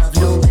spread love,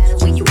 no matter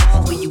where you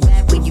are, where you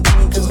at, where you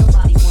been, cause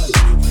nobody wants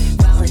you.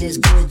 Growling is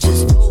good,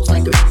 just rolls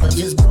like a river,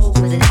 just roll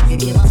with a nigga,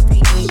 get my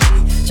feet ain't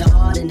free. Your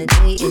heart in the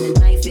day, in the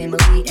night,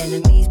 family,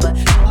 enemies, but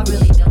no, I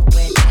really don't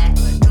wear that.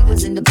 We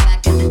was in the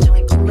back of the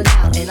joint cooling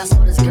out, and I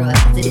saw this girl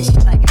after this, she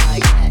like it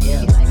like that,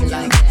 yeah, like it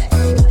like that,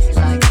 like it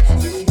like that,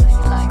 like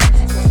it like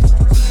that.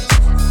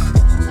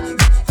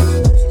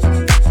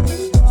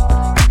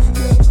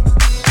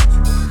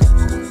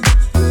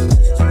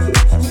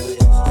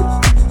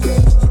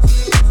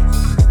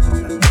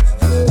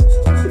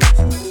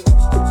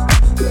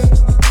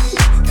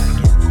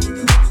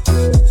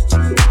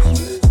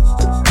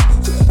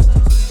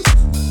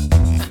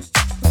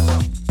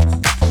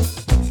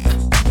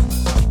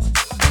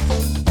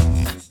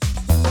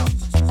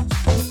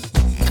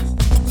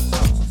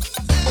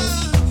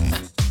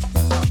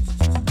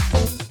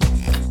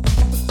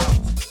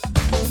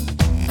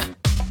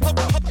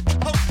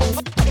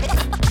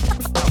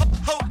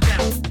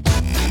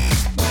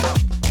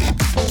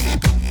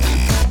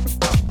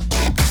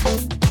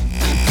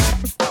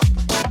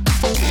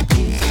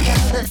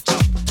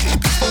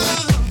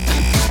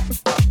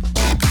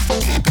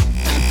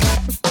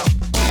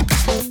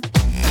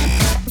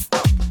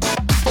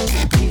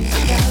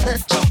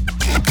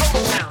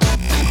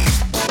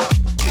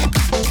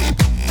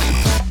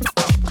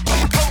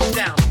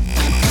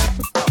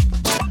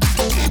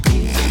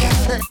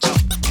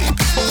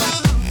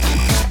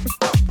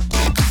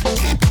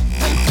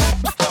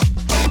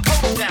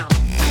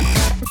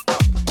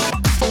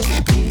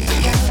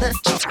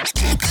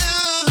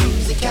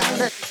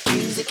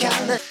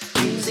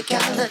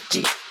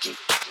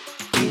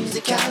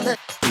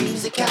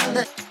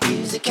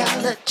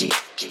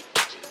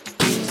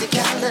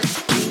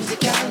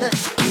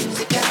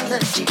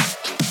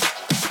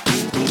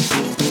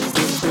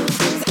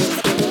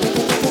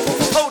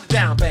 Hold it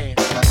down, band.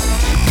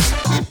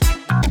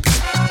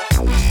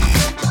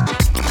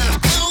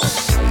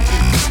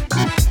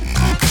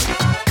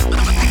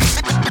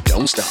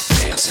 Don't stop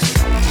dancing.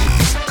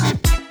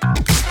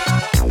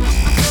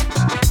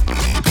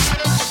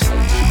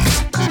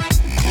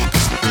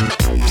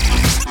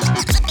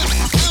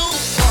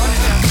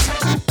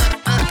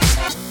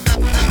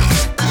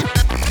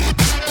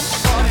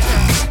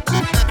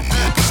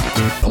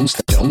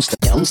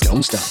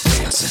 Don't stop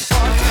dancing.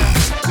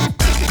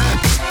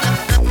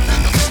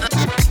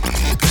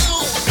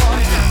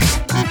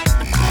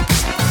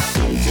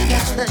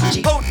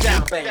 Hold it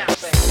down, band.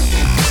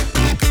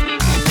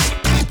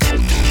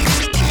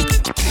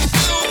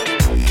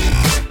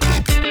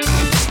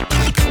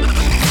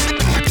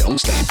 Don't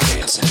stop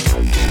dancing.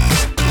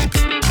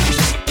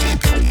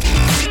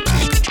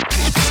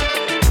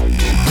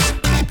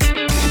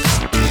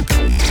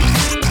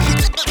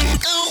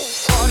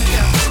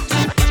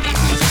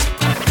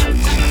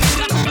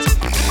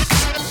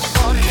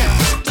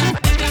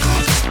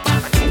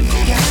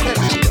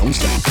 Don't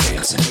stop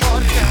dancing.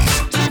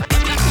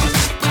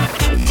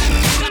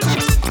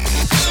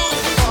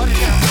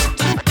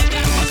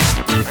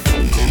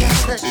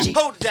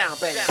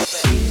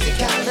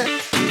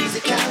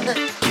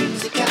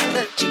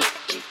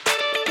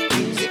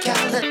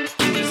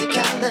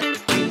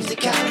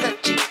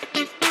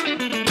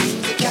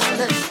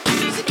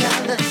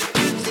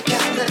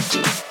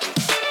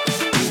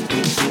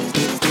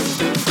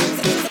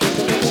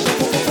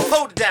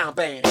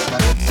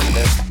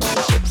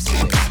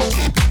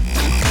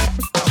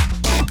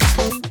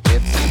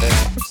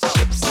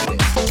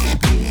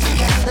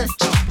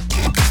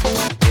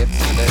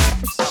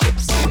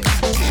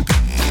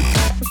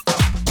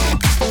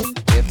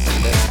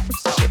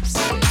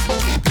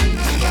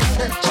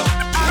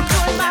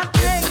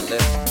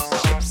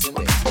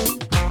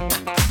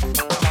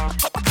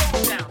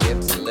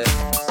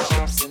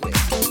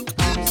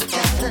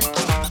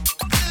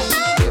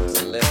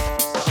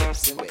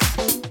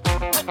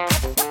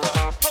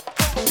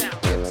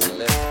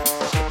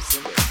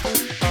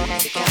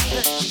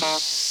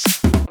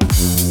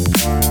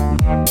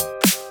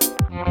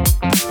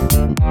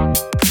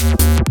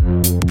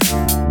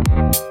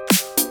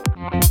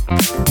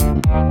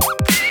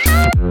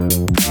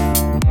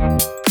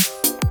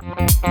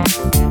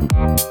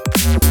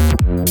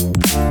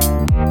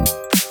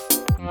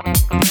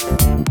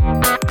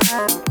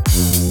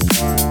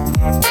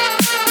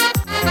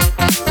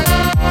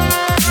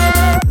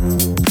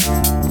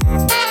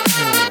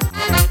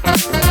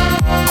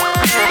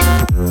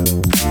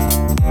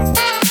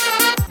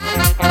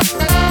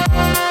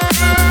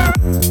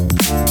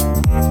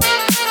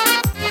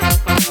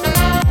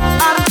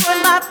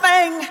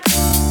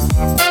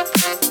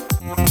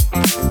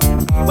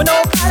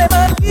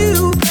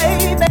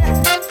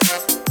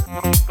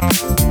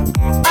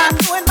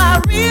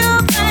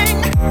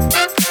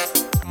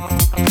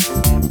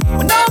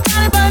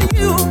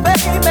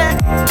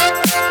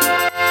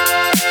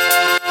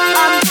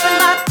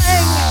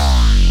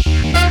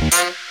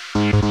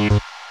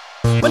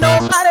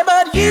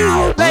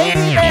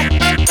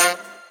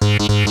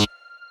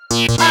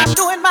 I'm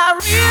doing my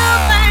real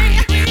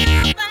thing.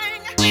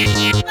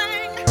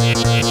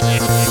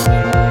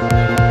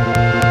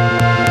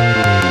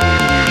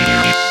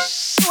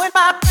 Doing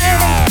my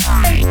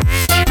thing.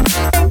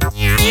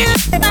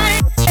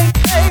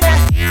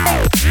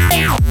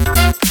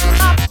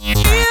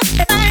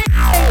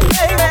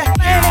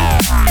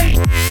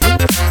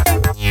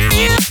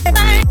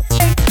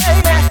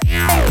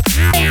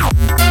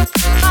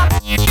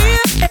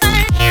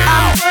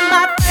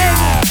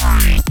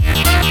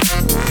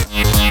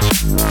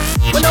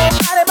 With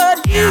nobody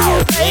but you,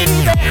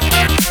 baby.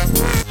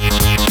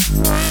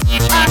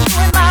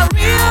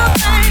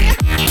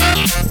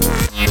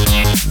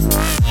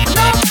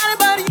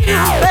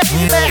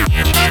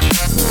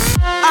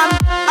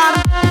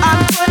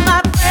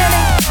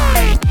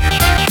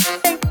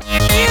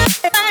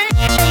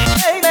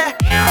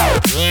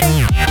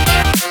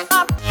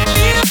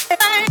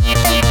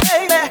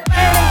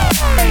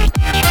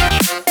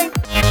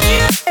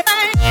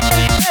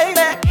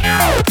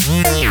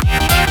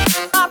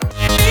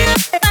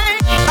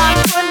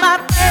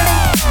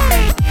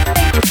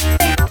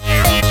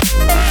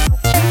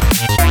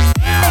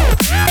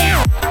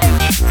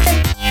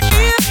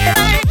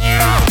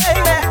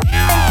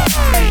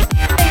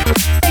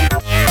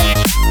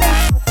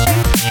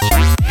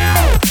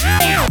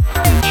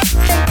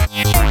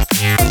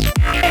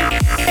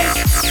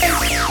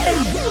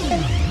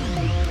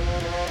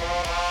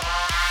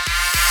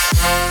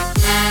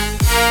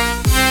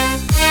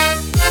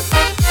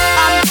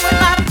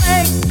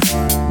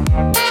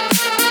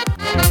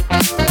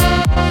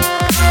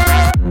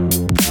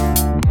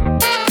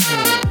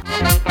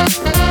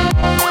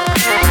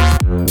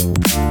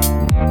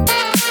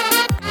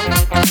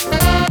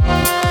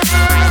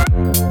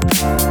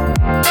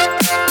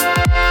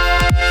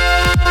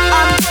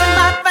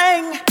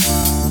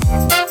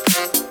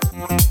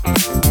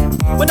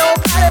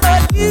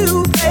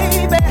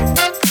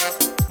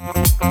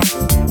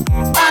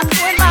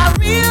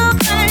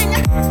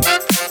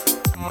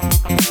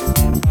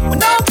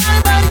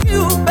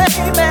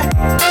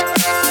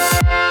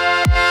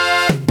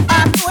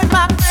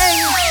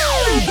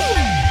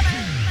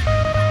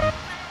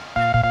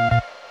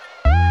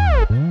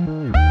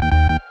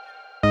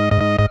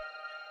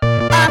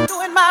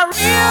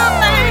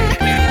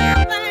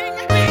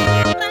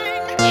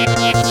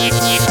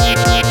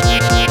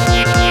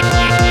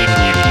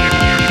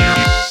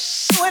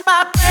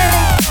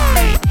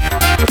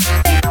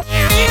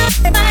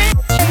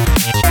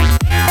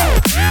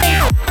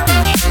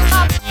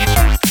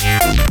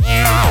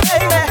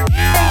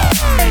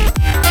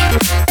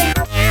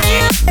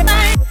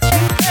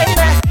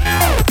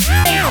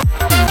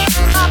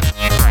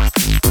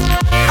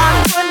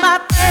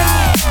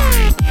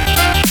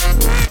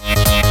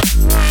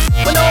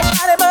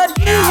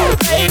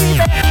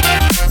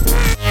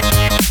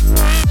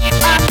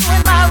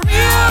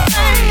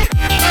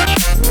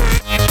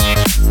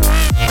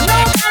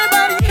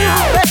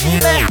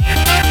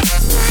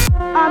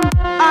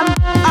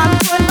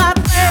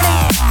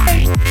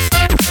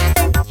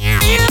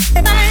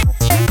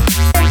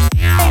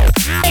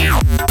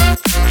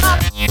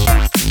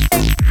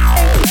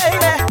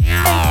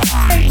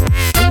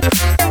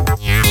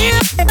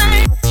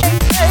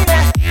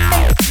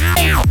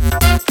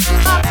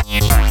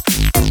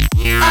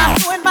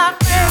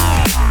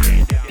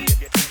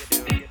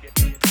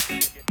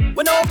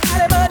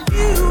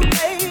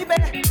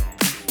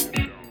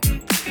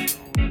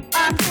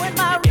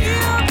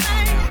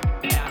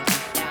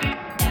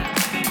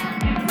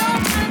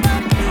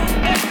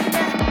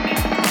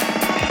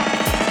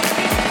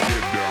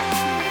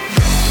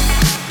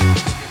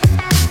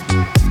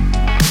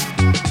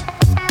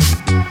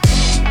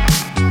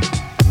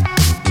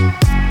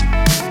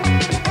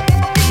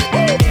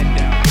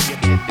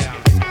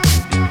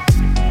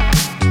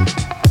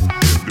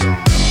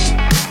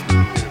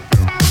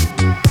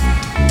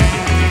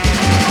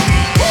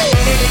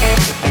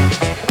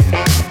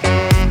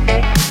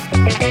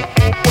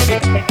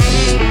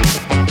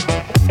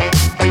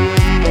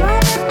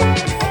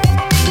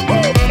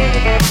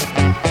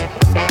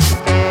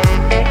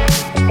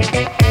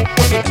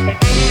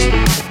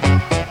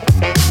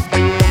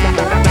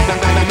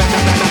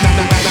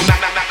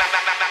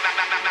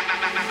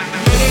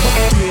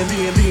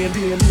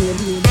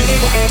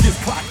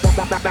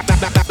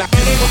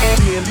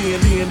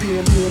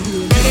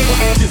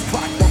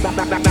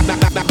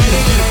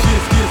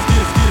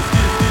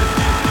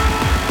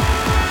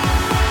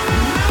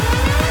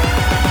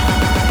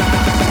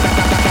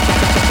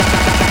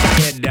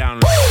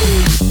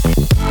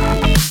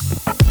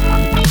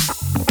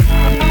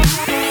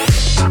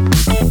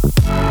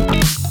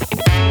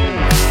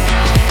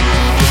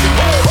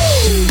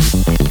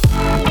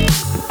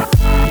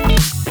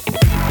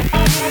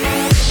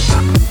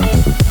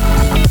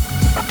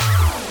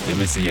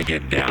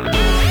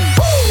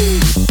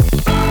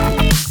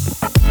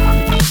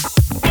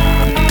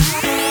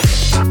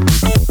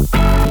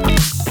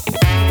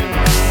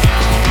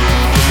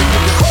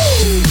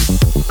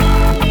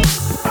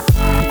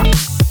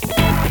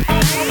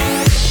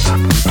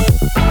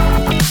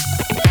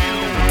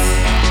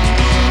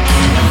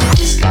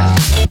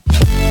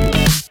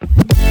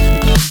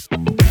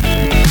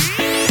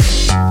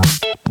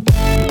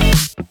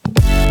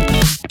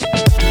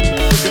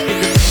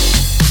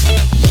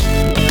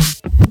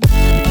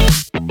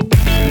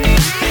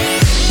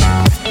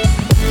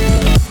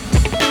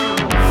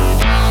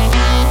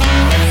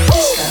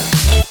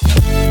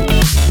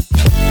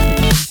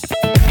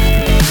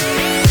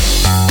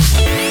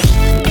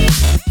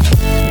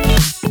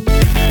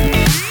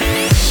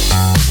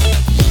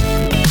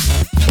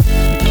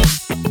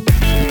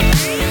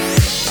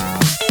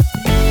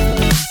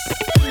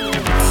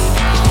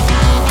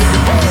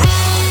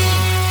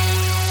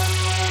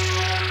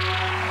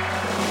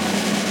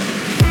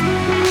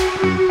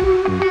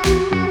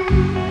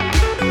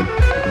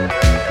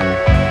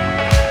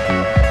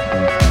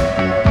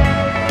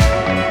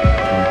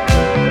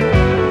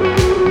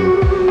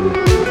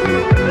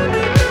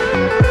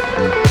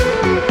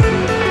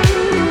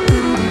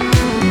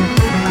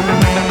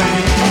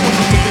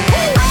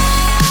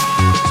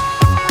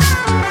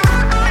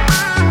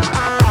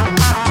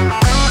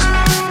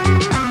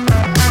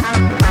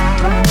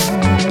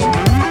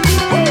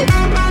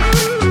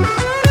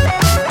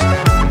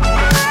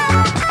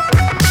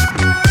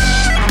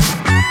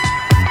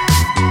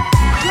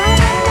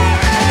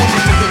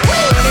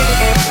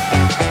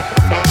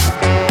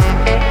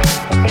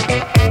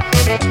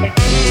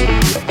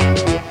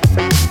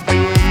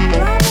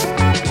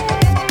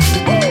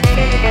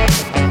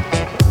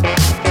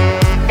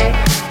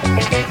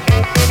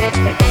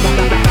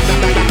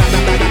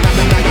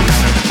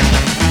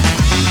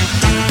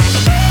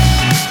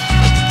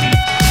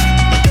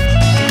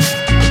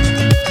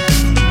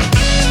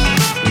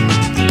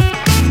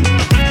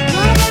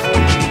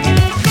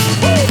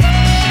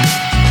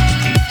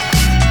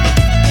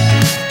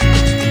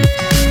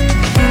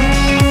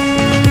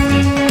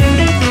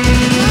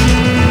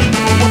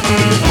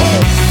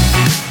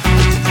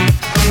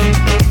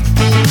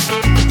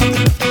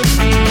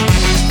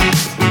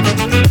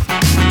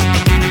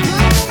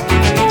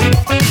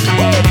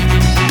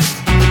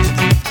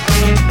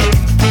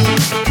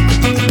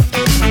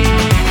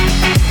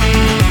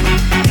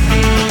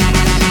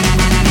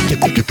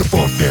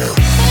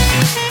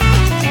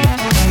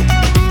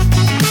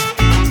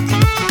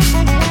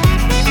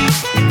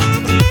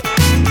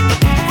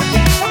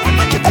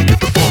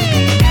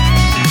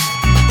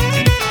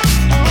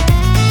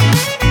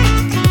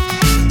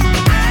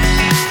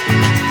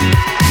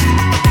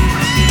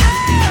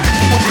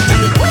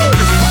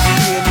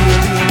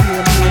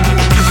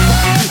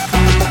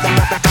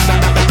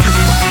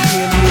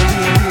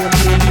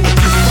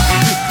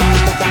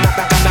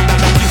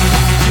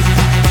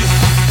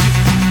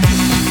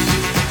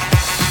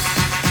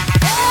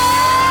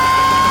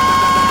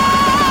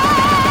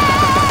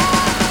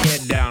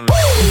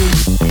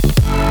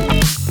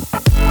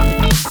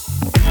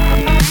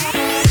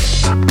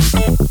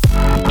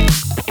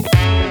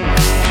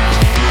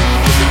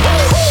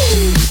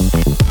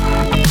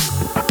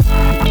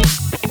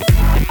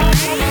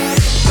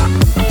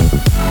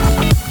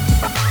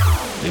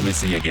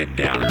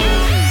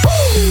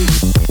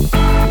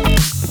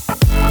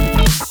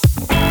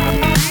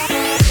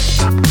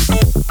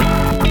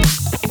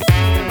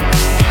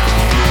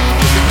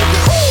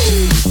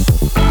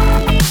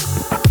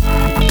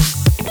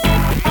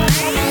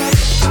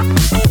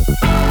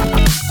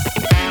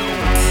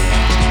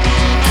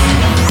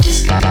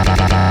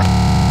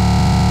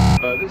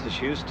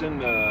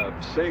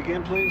 Say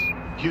again, please.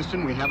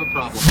 Houston, we have a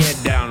problem.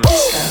 Get down.